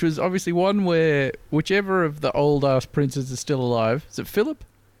week, which was obviously one where whichever of the old-ass princes is still alive. Is it Philip?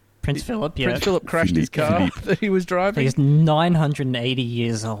 Prince Philip, yeah. Prince Philip crashed his car that he was driving. He's 980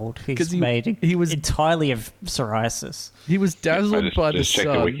 years old. He's he was entirely of psoriasis. He was dazzled by the just check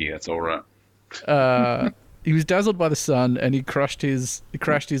the sun. wiki. That's all right. He was dazzled by the sun, and he crashed his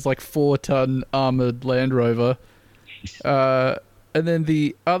like 4-ton armored Land Rover. And then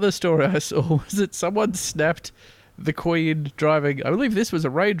the other story I saw was that someone snapped the Queen driving. I believe this was a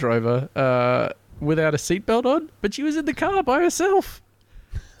Range Rover without a seatbelt on, but she was in the car by herself.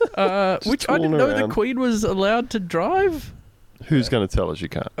 Which I didn't know the Queen was allowed to drive. Who's going to tell us you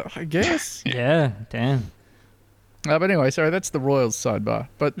can't? I guess. Yeah, damn. But anyway, sorry, that's the Royals sidebar.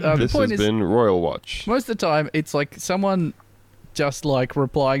 But the This point has is, been Royal Watch. most of the time, it's like someone just like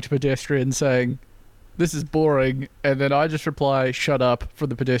replying to pedestrians saying, "This is boring," and then I just reply, "Shut up," for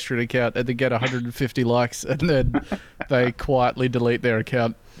the pedestrian account, and they get 150 likes, and then they quietly delete their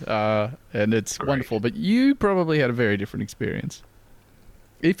account, and it's wonderful. But you probably had a very different experience,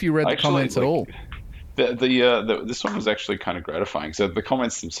 if you read the comments at all. This one was actually kind of gratifying. So the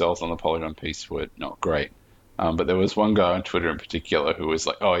comments themselves on the Polygon piece were not great. But there was one guy on Twitter in particular who was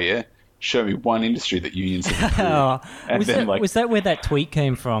like, "Oh yeah, show me one industry that unions have improved." Was that where that tweet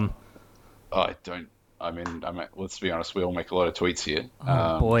came from? I mean, let's be honest, we all make a lot of tweets here.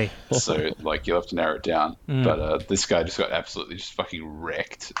 Oh boy. So you'll have to narrow it down. But this guy just got absolutely just fucking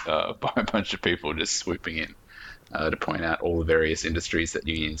wrecked by a bunch of people just swooping in to point out all the various industries that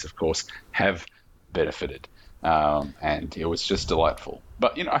unions, of course, have benefited. And it was just delightful.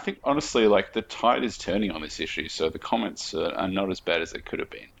 But, I think, honestly, the tide is turning on this issue, so the comments are not as bad as they could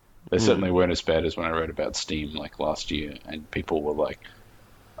have been. They certainly weren't as bad as when I wrote about Steam, last year, and people were like,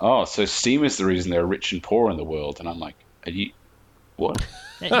 "Oh, so Steam is the reason there are rich and poor in the world." And I'm like, "Are you... what?"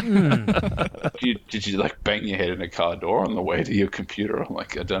 Did you, bang your head in a car door on the way to your computer? I'm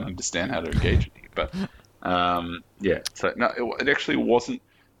like, I don't understand how to engage with you. But, yeah, so, no, it actually wasn't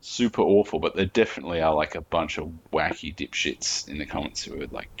super awful, but there definitely are a bunch of wacky dipshits in the comments who are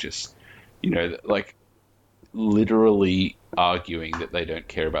just, literally arguing that they don't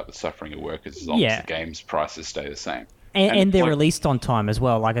care about the suffering of workers as long as the game's prices stay the same. And they're released on time as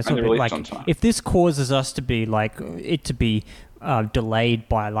well. If this causes us to be delayed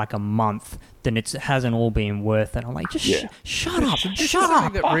by a month, then it hasn't all been worth it. I'm like, shut up, shut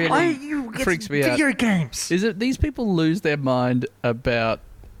up. That really freaks me out. Video games. Is it these people lose their mind about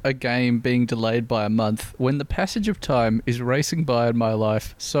a game being delayed by a month when the passage of time is racing by in my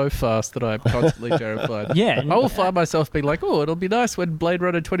life so fast that I am constantly terrified. Yeah. I will find myself being like, "Oh, it'll be nice when Blade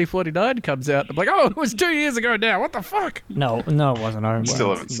Runner 2049 comes out." I'm like, "Oh, it was 2 years ago now. What the fuck?" No, it wasn't. I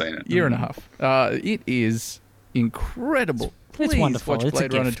still haven't seen it. Year and a half. It is incredible. Please It's wonderful. watch It's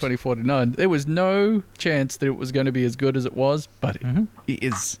Blade a Runner gift. 2049. There was no chance that it was going to be as good as it was, but it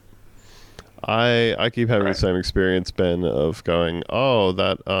is. I keep having the same experience, Ben, of going, "Oh,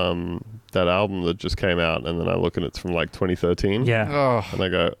 that album that just came out," and then I look and it's from 2013. Yeah. Oh, And I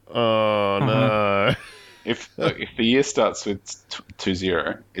go, "Oh no." If the year starts with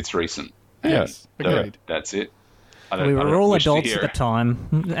 20, it's recent. yes, agreed. That's it. We were all adults at the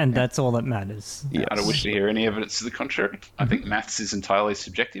time, and that's all that matters. Yes. I don't wish to hear any evidence to the contrary. I think maths is entirely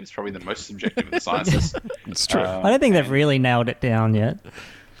subjective. It's probably the most subjective of the sciences. It's true. I don't think they've really nailed it down yet.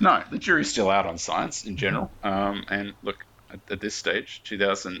 No, the jury's still out on science in general. And look, at this stage,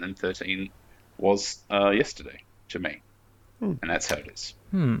 2013 was yesterday to me. And that's how it is.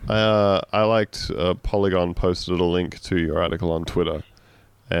 I liked Polygon posted a link to your article on Twitter,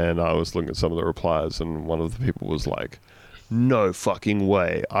 and I was looking at some of the replies, and one of the people was like, "No fucking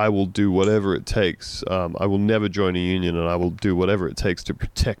way. I will do whatever it takes. I will never join a union, and I will do whatever it takes to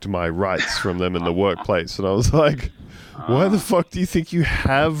protect my rights from them in the workplace." And I was like, why the fuck do you think you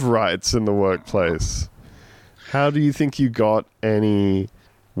have rights in the workplace? How do you think you got any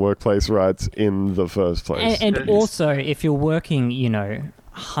workplace rights in the first place? And also, if you're working,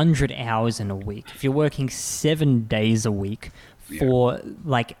 100 hours in a week, if you're working 7 days a week for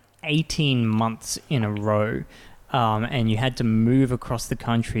 18 months in a row, and you had to move across the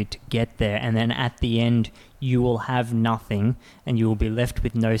country to get there, and then at the end you will have nothing and you will be left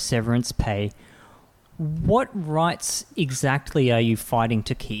with no severance pay. What rights exactly are you fighting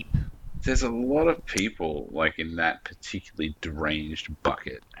to keep? There's a lot of people in that particularly deranged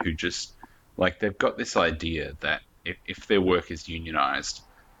bucket who just they've got this idea that if their work is unionized,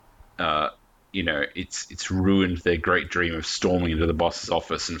 it's ruined their great dream of storming into the boss's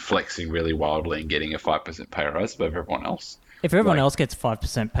office and flexing really wildly and getting a 5% pay rise above everyone else. If everyone Like- else gets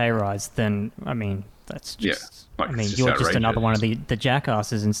 5% pay rise, then I mean that's Yeah, just. like, I it's mean, just you're just another one of outrageous. the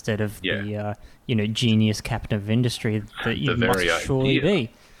jackasses instead of Yeah. the genius captain of industry that you The must very surely idea. be.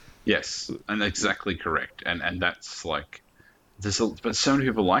 Yes, and exactly correct. And that's like, but so many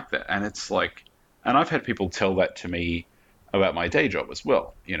people like that, and it's like, and I've had people tell that to me about my day job as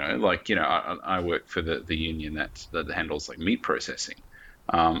well. I work for the union that handles like meat processing,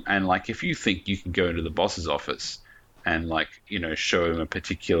 and like if you think you can go into the boss's office and like show him a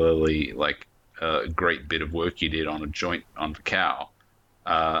particularly like great bit of work you did on a joint on the cow,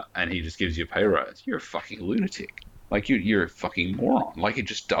 and he just gives you a pay rise, you're a fucking lunatic. Like you're a fucking moron. Like it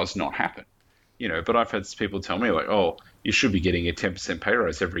just does not happen. But I've had people tell me like, oh, you should be getting a 10% pay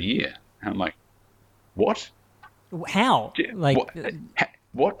rise every year. And I'm like, what? How? Like,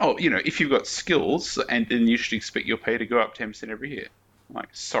 What? Oh, if you've got skills, and then you should expect your pay to go up 10% every year. I'm like,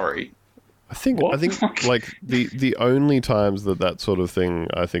 sorry. I think What? like the only times that sort of thing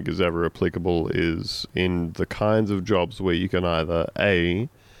I think is ever applicable is in the kinds of jobs where you can either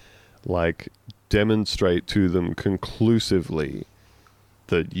like demonstrate to them conclusively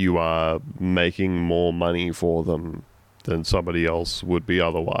that you are making more money for them than somebody else would be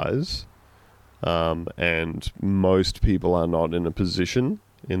otherwise, and most people are not in a position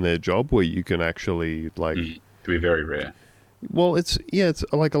in their job where you can actually like. To be very rare. Well, it's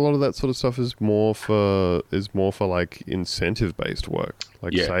like a lot of that sort of stuff is more for like incentive based work,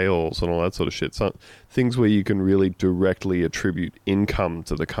 like sales and all that sort of shit. So, things where you can really directly attribute income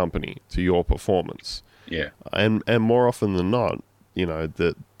to the company, to your performance. Yeah. And more often than not,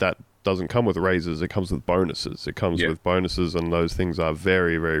 that doesn't come with raises. It comes with bonuses. It comes with bonuses, and those things are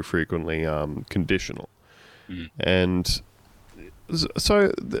very, very frequently conditional. And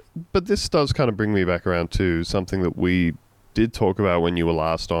so, but this does kind of bring me back around to something that we did talk about when you were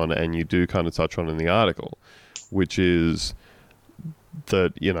last on, and you do kind of touch on in the article, which is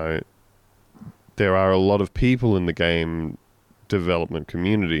that, there are a lot of people in the game development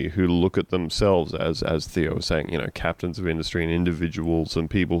community who look at themselves as Theo was saying, captains of industry and individuals and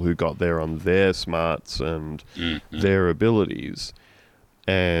people who got there on their smarts and their abilities.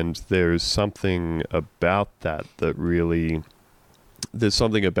 And there's something about that really... There's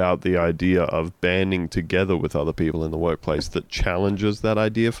something about the idea of banding together with other people in the workplace that challenges that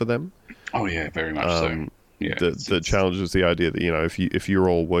idea for them. Oh yeah, very much so. Yeah, that challenges the idea that if you're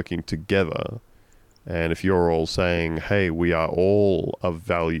all working together, and if you're all saying, "Hey, we are all of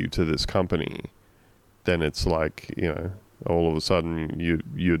value to this company," then it's like all of a sudden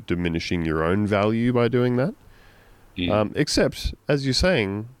you're diminishing your own value by doing that. Except, as you're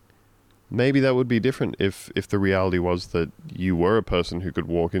saying, maybe that would be different if the reality was that you were a person who could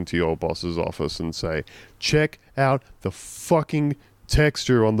walk into your boss's office and say, "Check out the fucking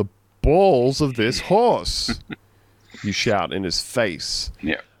texture on the balls of this horse." You shout in his face.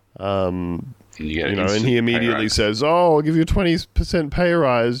 Yeah. And he immediately says, "Oh, I'll give you a 20% pay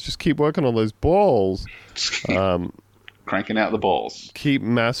rise. Just keep working on those balls." Cranking out the balls. Keep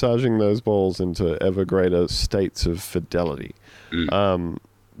massaging those balls into ever greater states of fidelity.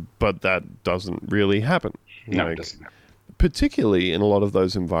 But that doesn't really happen. No, it doesn't happen. Particularly in a lot of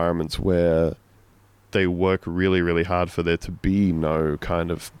those environments where they work really, really hard for there to be no kind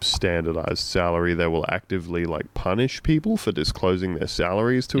of standardized salary. They will actively punish people for disclosing their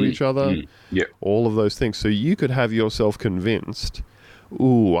salaries to each other. Yeah. All of those things. So you could have yourself convinced,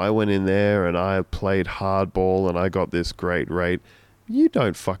 "Ooh, I went in there and I played hardball and I got this great rate." You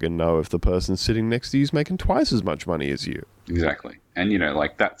don't fucking know if the person sitting next to you is making twice as much money as you. Exactly. And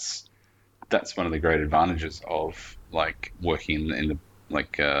that's one of the great advantages of working in the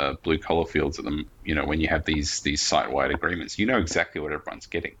blue collar fields of them. When you have these site wide agreements, exactly what everyone's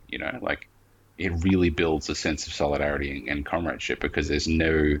getting. It really builds a sense of solidarity and comradeship, because there's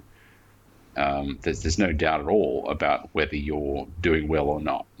no doubt at all about whether you're doing well or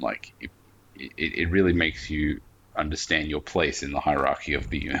not. It really makes you understand your place in the hierarchy of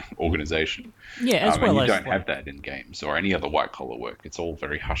the organization. Yeah, as well and you as don't have that in games or any other white collar work. It's all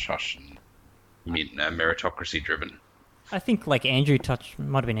very hush hush and meritocracy driven. I think Andrew touched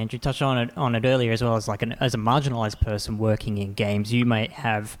on it earlier, as well as as a marginalized person working in games, you might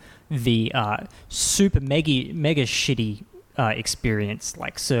have the super mega shitty experience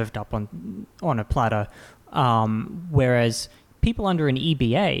served up on a platter, whereas people under an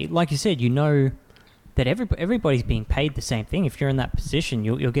EBA, like you said, that everybody's being paid the same thing. If you're in that position,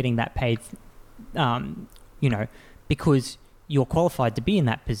 you're getting that paid, because you're qualified to be in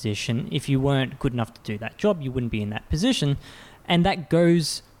that position. If you weren't good enough to do that job, you wouldn't be in that position, and that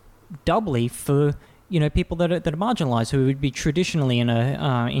goes doubly for people that are marginalised, who would be traditionally in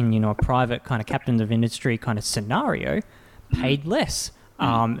a private kind of captain of industry kind of scenario, paid less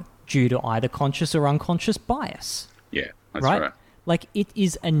due to either conscious or unconscious bias. Yeah, that's right. Like, it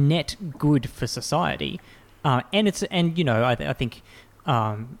is a net good for society, I think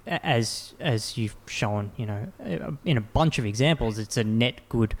as you've shown, in a bunch of examples, it's a net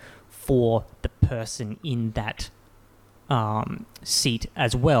good for the person in that seat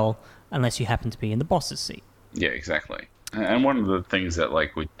as well, unless you happen to be in the boss's seat. Yeah, exactly. And one of the things that,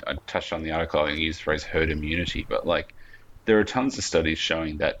 like, I touched on the article, I used the phrase herd immunity, but, like, there are tons of studies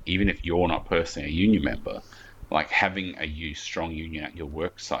showing that even if you're not personally a union member, like, having a strong union at your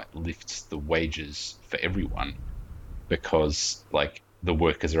work site lifts the wages for everyone because, like, the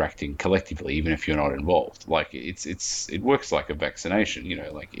workers are acting collectively, even if you're not involved. Like, it works like a vaccination,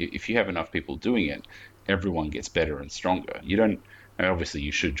 like, if you have enough people doing it, everyone gets better and stronger. You don't, obviously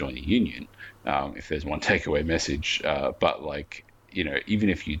you should join the union, if there's one takeaway message, but, like, even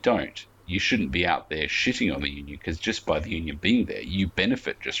if you don't, you shouldn't be out there shitting on the union, because just by the union being there, you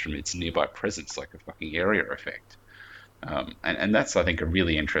benefit just from its nearby presence, like a fucking area effect. And that's, I think, a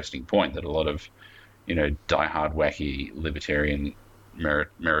really interesting point that a lot of, diehard, wacky, libertarian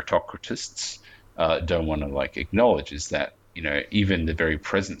meritocratists don't want to, like, acknowledge, is that, even the very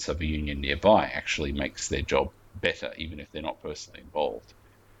presence of a union nearby actually makes their job better, even if they're not personally involved.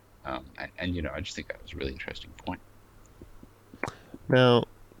 And I just think that was a really interesting point. Now,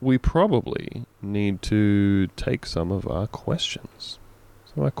 we probably need to take some of our questions.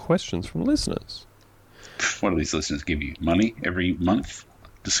 Some of our questions from listeners. What do these listeners give you? Money every month?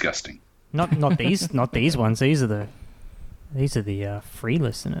 Disgusting. Not these ones. These are the free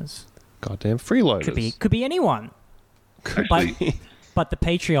listeners. Goddamn freeloaders. Could be anyone. But the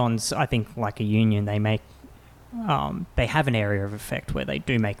Patreons, I think, like a union, they make they have an area of effect where they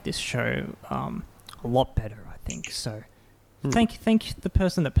do make this show a lot better, I think. So thank the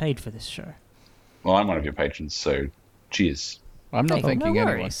person that paid for this show. Well, I'm one of your patrons, so cheers. I'm not thanking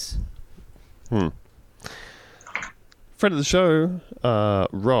anyone. Friend of the show,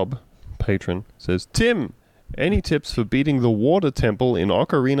 Rob, patron, says, Tim, any tips for beating the water temple in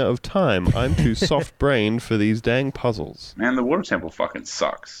Ocarina of Time? I'm too soft-brained for these dang puzzles. Man, the water temple fucking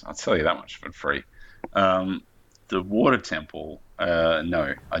sucks. I'll tell you that much for free. The water temple,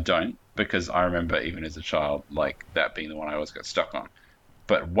 no, I don't, because I remember even as a child, like, that being the one I always got stuck on.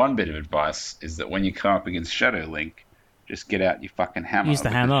 But one bit of advice is that when you come up against Shadow Link, just get out your fucking hammer. Use the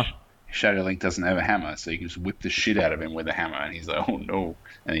hammer. Shadow Link doesn't have a hammer, so you can just whip the shit out of him with a hammer, and he's like, oh no,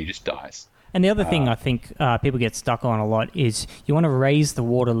 and he just dies. And the other thing I think people get stuck on a lot is you want to raise the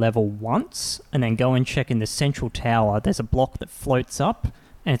water level once and then go and check in the central tower. There's a block that floats up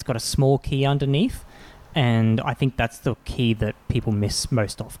and it's got a small key underneath. And I think that's the key that people miss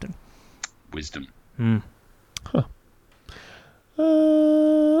most often. Wisdom. Huh.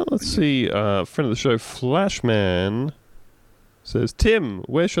 Let's see. Friend of the show, Flashman, says, Tim,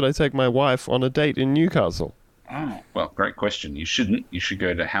 where should I take my wife on a date in Newcastle? Oh, well, great question. You shouldn't. You should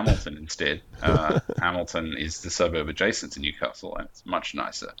go to Hamilton instead. Hamilton is the suburb adjacent to Newcastle, and it's much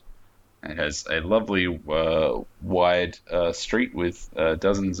nicer. It has a lovely wide street with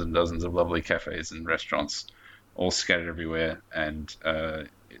dozens and dozens of lovely cafes and restaurants, all scattered everywhere, and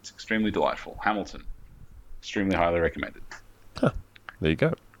it's extremely delightful. Hamilton, extremely highly recommended. Huh. There you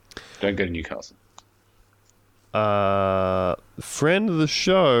go. Don't go to Newcastle. Friend of the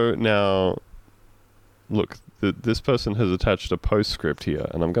show, now, look, this person has attached a postscript here,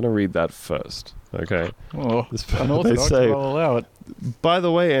 and I'm going to read that first. Okay. Oh, they say, I'll allow it. By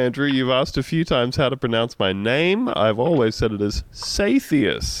the way, Andrew, you've asked a few times how to pronounce my name. I've always said it as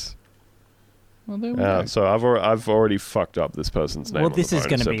Sathius. Well, there we go. So I've already fucked up this person's name. Well, this is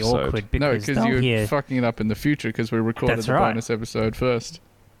going to be awkward because you're fucking it up in the future because we recorded the bonus episode first.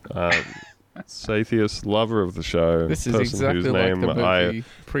 Sathius, lover of the show. This is exactly like the movie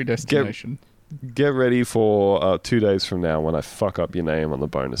Predestination. Get ready for 2 days from now when I fuck up your name on the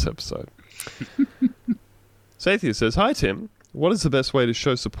bonus episode. Sathius says, Hi, Tim. What is the best way to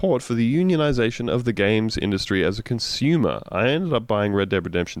show support for the unionization of the games industry as a consumer? I ended up buying Red Dead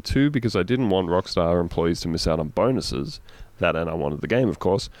Redemption 2 because I didn't want Rockstar employees to miss out on bonuses. That, and I wanted the game, of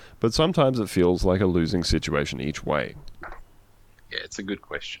course. But sometimes it feels like a losing situation each way. Yeah, it's a good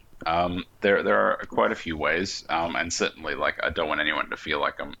question. There are quite a few ways, and certainly, like, I don't want anyone to feel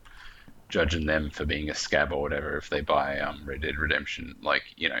like I'm judging them for being a scab or whatever if they buy Red Dead Redemption. Like,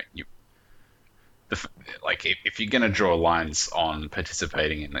 if you're going to draw lines on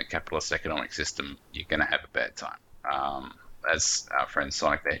participating in a capitalist economic system, you're going to have a bad time. As our friend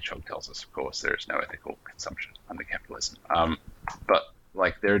Sonic the Hedgehog tells us, of course, there is no ethical consumption under capitalism. But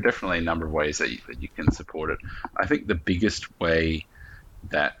like, there are definitely a number of ways that you can support it. I think the biggest way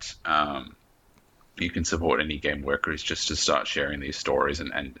that you can support any game worker is just to start sharing these stories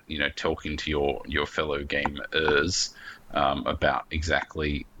and talking to your fellow gamers about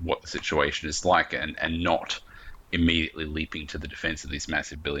exactly what the situation is like, and not immediately leaping to the defense of these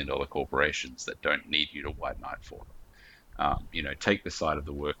massive billion-dollar corporations that don't need you to white knight for them. Take the side of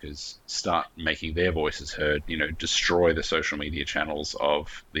the workers, start making their voices heard, destroy the social media channels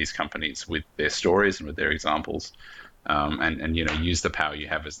of these companies with their stories and with their examples, and use the power you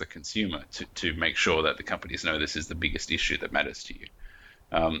have as the consumer to make sure that the companies know this is the biggest issue that matters to you.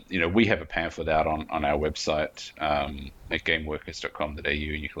 We have a pamphlet out on our website at gameworkers.com.au, and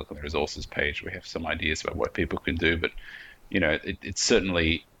you can look on the resources page. We have some ideas about what people can do, but it's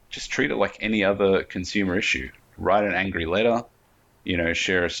certainly just treat it like any other consumer issue. Write an angry letter,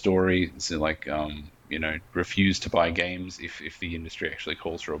 share a story. So like, refuse to buy games if the industry actually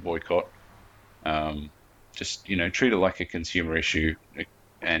calls for a boycott. Just treat it like a consumer issue,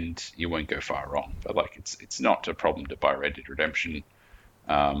 and you won't go far wrong. But like, it's not a problem to buy Red Dead Redemption.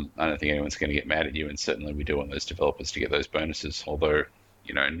 I don't think anyone's going to get mad at you, and certainly we do want those developers to get those bonuses. Although,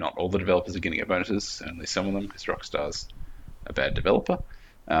 not all the developers are going to get bonuses, only some of them, because Rockstar's a bad developer.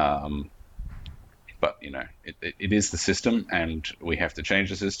 But it is the system, and we have to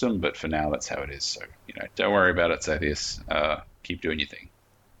change the system. But for now, that's how it is. So don't worry about it, Xathius. Keep doing your thing.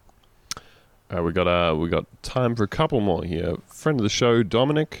 We got time for a couple more here. Friend of the show,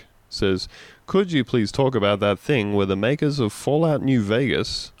 Dominic, says, could you please talk about that thing where the makers of Fallout New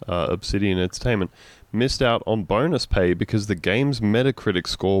Vegas, Obsidian Entertainment, missed out on bonus pay because the game's Metacritic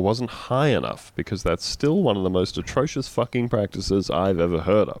score wasn't high enough? Because that's still one of the most atrocious fucking practices I've ever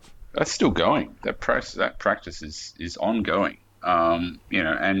heard of. That's still going. That practice is ongoing. I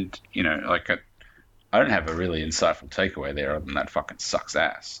don't have a really insightful takeaway there other than that fucking sucks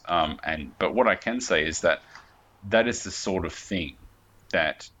ass. But what I can say is that is the sort of thing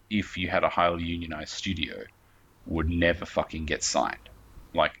that if you had a highly unionized studio would never fucking get signed.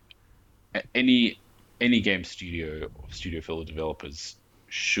 Like any game studio or studio full of developers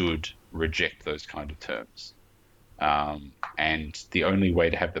should reject those kind of terms. And the only way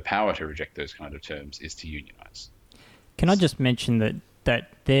to have the power to reject those kind of terms is to unionize. Can I just mention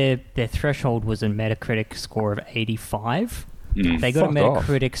that their threshold was a Metacritic score of 85? They got a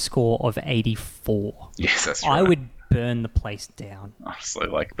Metacritic score of 84. Yes, that's right. I would burn the place down. Honestly,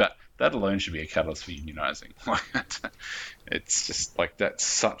 like that alone should be a catalyst for unionizing. It's just like, that's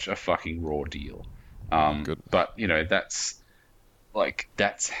such a fucking raw deal. But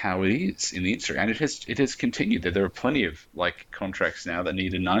that's how it is in the industry, and it has continued. There are plenty of contracts now that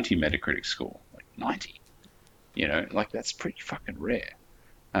need a 90 Metacritic score, 90. That's pretty fucking rare.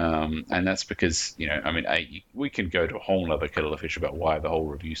 And that's because we can go to a whole other kettle of fish about why the whole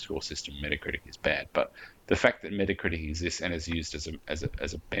review score system Metacritic is bad. But the fact that Metacritic exists and is used as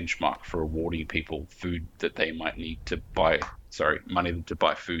a benchmark for awarding people food that they might need to buy, money to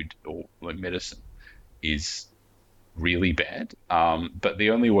buy food or medicine, is really bad. But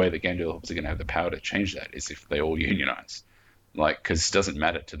the only way that game developers are going to have the power to change that is if they all unionize. Because it doesn't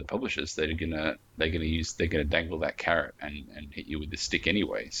matter to the publishers. They're gonna dangle that carrot and hit you with the stick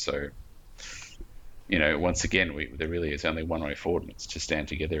anyway. So, once again, there really is only one way forward, and it's to stand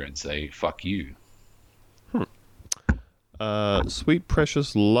together and say fuck you. Sweet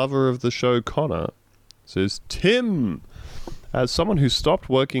precious lover of the show, Connor, says, Tim, as someone who stopped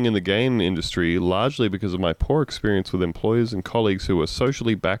working in the game industry largely because of my poor experience with employers and colleagues who were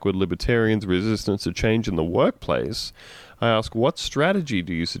socially backward libertarians resistant to change in the workplace, I ask, what strategy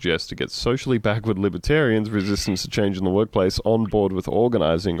do you suggest to get socially backward libertarians resistant to change in the workplace on board with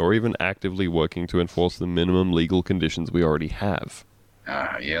organizing or even actively working to enforce the minimum legal conditions we already have?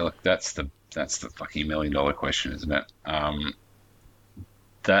 Yeah, look, that's the fucking $1 million question, isn't it?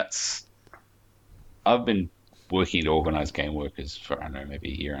 I've been working to organize game workers for, I don't know, maybe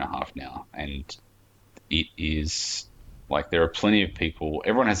a year and a half now, and it is there are plenty of people.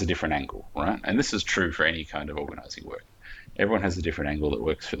 Everyone has a different angle, right? And this is true for any kind of organizing work. Everyone has a different angle that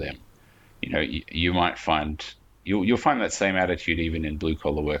works for them. You might find you'll find that same attitude even in blue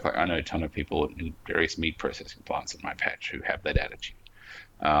collar work. I know a ton of people in various meat processing plants in my patch who have that attitude.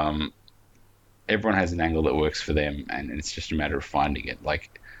 Everyone has an angle that works for them, and it's just a matter of finding it.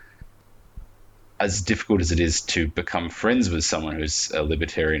 As difficult as it is to become friends with someone who's a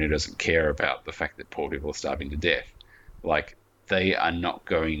libertarian who doesn't care about the fact that poor people are starving to death, they are not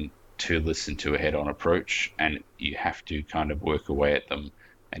going to listen to a head-on approach, and you have to kind of work away at them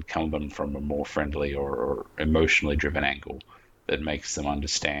and come them from a more friendly or emotionally driven angle that makes them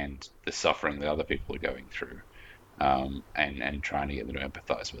understand the suffering that other people are going through, and trying to get them to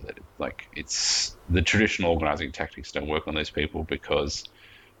empathize with it. It's the traditional organizing tactics don't work on those people because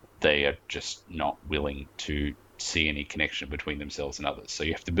they are just not willing to see any connection between themselves and others. So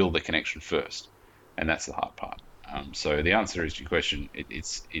you have to build the connection first, and that's the hard part. So the answer is to your question, it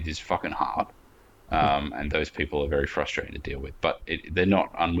is fucking hard, and those people are very frustrating to deal with. But they're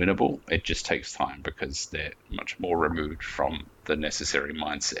not unwinnable. It just takes time because they're much more removed from the necessary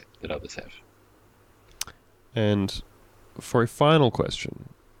mindset that others have. And for a final question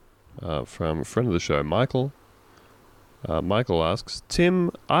from a friend of the show, Michael. Michael asks,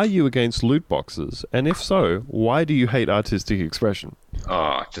 Tim, are you against loot boxes? And if so, why do you hate artistic expression? Oh,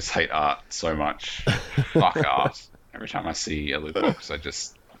 I just hate art so much. Fuck art. Every time I see a loot box,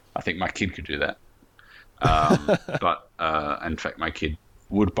 I think my kid could do that. But in fact, my kid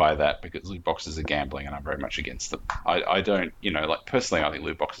would buy that because loot boxes are gambling, and I'm very much against them. I don't, personally, I think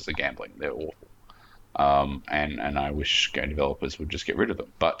loot boxes are gambling. They're awful. And I wish game developers would just get rid of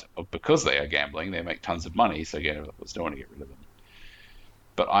them. But because they are gambling, they make tons of money, so game developers don't want to get rid of them.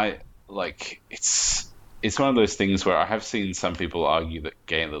 But it's one of those things where I have seen some people argue that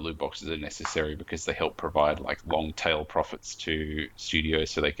the loot boxes are necessary because they help provide like long tail profits to studios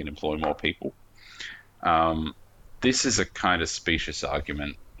so they can employ more people. This is a kind of specious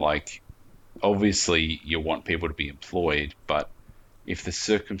argument. Like, obviously you want people to be employed, but if the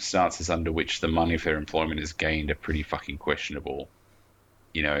circumstances under which the money for their employment is gained are pretty fucking questionable,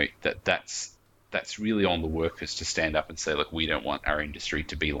 that's really on the workers to stand up and say, look, we don't want our industry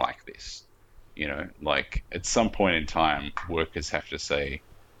to be like this. Like at some point in time, workers have to say,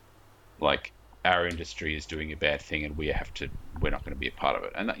 like, our industry is doing a bad thing and we're not going to be a part of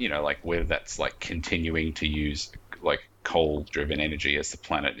it. And like whether that's like continuing to use like coal-driven energy as the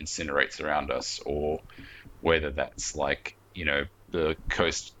planet incinerates around us, or whether that's like the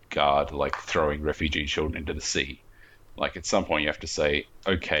Coast Guard like throwing refugee children into the sea. Like at some point you have to say,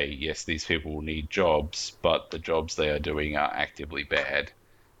 okay, yes, these people will need jobs, but the jobs they are doing are actively bad,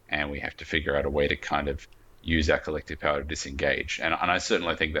 and we have to figure out a way to kind of use our collective power to disengage. And I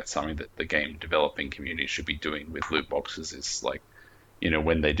certainly think that's something that the game developing community should be doing with loot boxes, is like,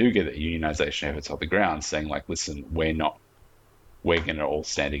 when they do get the unionization efforts off the ground, saying like, listen, we're going to all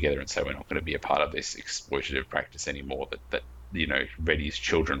stand together and say we're not going to be a part of this exploitative practice anymore that readies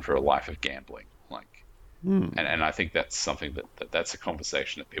children for a life of gambling. Like, and I think that's something that's a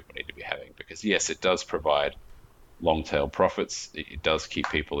conversation that people need to be having, because yes, it does provide long tail profits. It does keep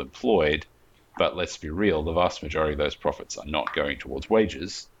people employed, but let's be real, the vast majority of those profits are not going towards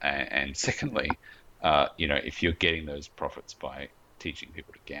wages. And secondly, if you're getting those profits by teaching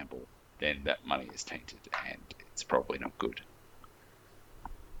people to gamble, then that money is tainted and it's probably not good.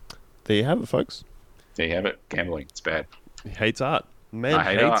 There you have it, folks. There you have it. Gambling, it's bad. He hates art. Man I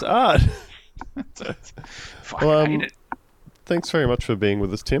hate hates art. I hate it. Thanks very much for being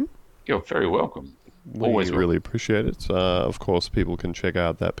with us, Tim. You're very welcome. We really appreciate it. Of course, people can check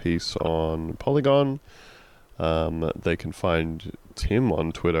out that piece on Polygon. They can find Tim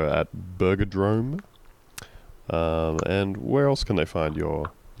on Twitter at Burgerdrome. And where else can they find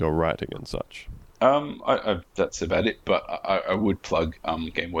your writing and such? That's about it. But I would plug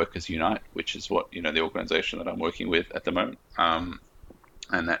Game Workers Unite, which is what the organisation that I'm working with at the moment. And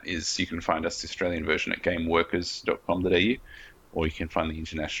that is, you can find us the Australian version at gameworkers.com.au, or you can find the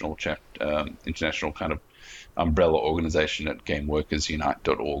international kind of umbrella organisation at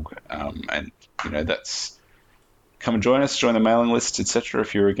gameworkersunite.org. And that's, come and join us, join the mailing list, etc.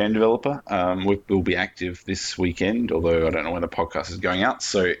 if you're a game developer. We'll be active this weekend, although I don't know when the podcast is going out.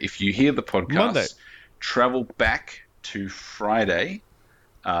 So if you hear the podcast, Monday. Travel back to Friday,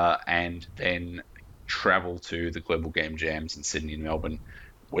 and then travel to the Global Game Jams in Sydney and Melbourne,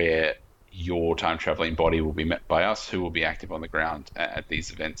 where your time traveling body will be met by us, who will be active on the ground at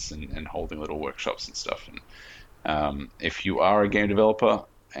these events and holding little workshops and stuff. And if you are a game developer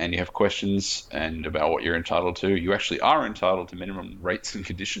and you have questions and about what you're entitled to, you actually are entitled to minimum rates and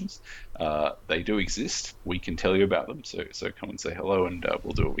conditions. They do exist. We can tell you about them. So come and say hello, and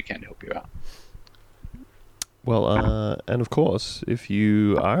we'll do what we can to help you out. Well, and of course, if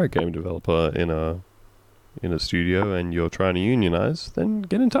you are a game developer in a studio and you're trying to unionize, then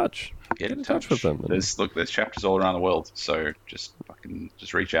get in touch. Get in touch with them. There's chapters all around the world, so just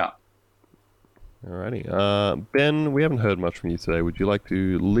reach out. Alrighty. Ben, we haven't heard much from you today. Would you like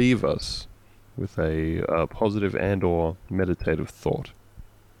to leave us with a positive and or meditative thought?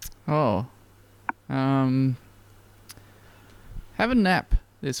 Have a nap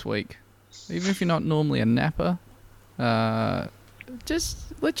this week. Even if you're not normally a napper,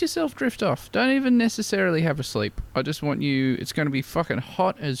 just let yourself drift off. Don't even necessarily have a sleep. I just want you... It's going to be fucking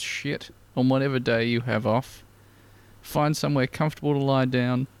hot as shit on whatever day you have off. Find somewhere comfortable to lie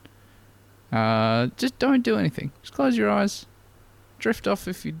down. Just don't do anything. Just close your eyes. Drift off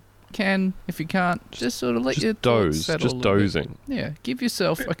if you can. If you can't, just sort of let your Just thoughts doze. settle Just a little bit. dozing. Yeah, give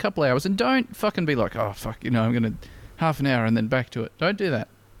yourself a couple hours and don't fucking be like, oh, fuck, I'm going to half an hour and then back to it. Don't do that.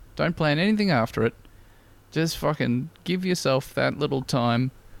 Don't plan anything after it. Just fucking give yourself that little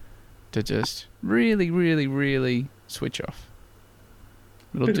time to just really, really, really switch off.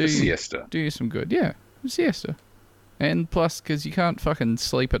 It'll Bit of do a you, siesta. do you some good. Yeah, a siesta. And plus, because you can't fucking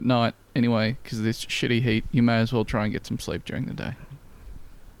sleep at night anyway because of this shitty heat, you may as well try and get some sleep during the day.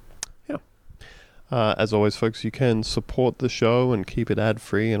 As always, folks, you can support the show and keep it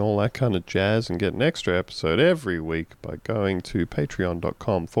ad-free and all that kind of jazz and get an extra episode every week by going to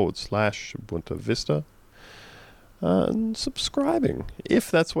patreon.com/Ubuntu Vista and subscribing,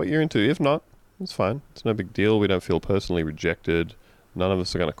 if that's what you're into. If not, it's fine. It's no big deal. We don't feel personally rejected. None of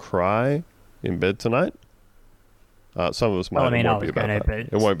us are going to cry in bed tonight. Some of us might. Well, I mean, it I won't be was about gonna, that. but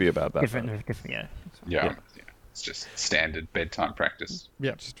It won't be about that. different, yeah. Yeah. It's just standard bedtime practice.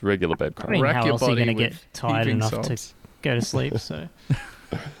 Yep. Just regular bed I crying. mean, Rack how your else are you body going to get with tired heaving enough sobs. to go to sleep? So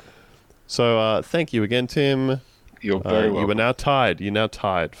So thank you again, Tim. You're very You welcome. were now tied. You're now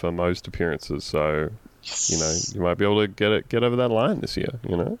tied for most appearances. So you might be able to get over that line this year.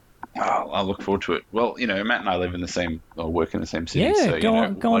 I'll look forward to it. Well, Matt and I live in the same, or work in the same city. yeah, so, go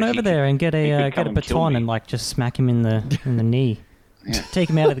on he over could- there and get he a could come get a and kill baton me. and like just smack him in the knee, Yeah. take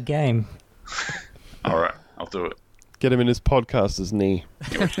him out of the game. All right, I'll do it. Get him in his podcaster's knee.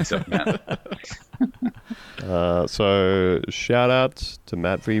 You watch yourself, Matt. So shout out to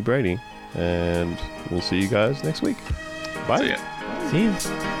Matt V. Brady, and we'll see you guys next week. Bye. So, yeah. See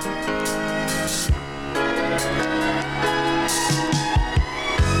you.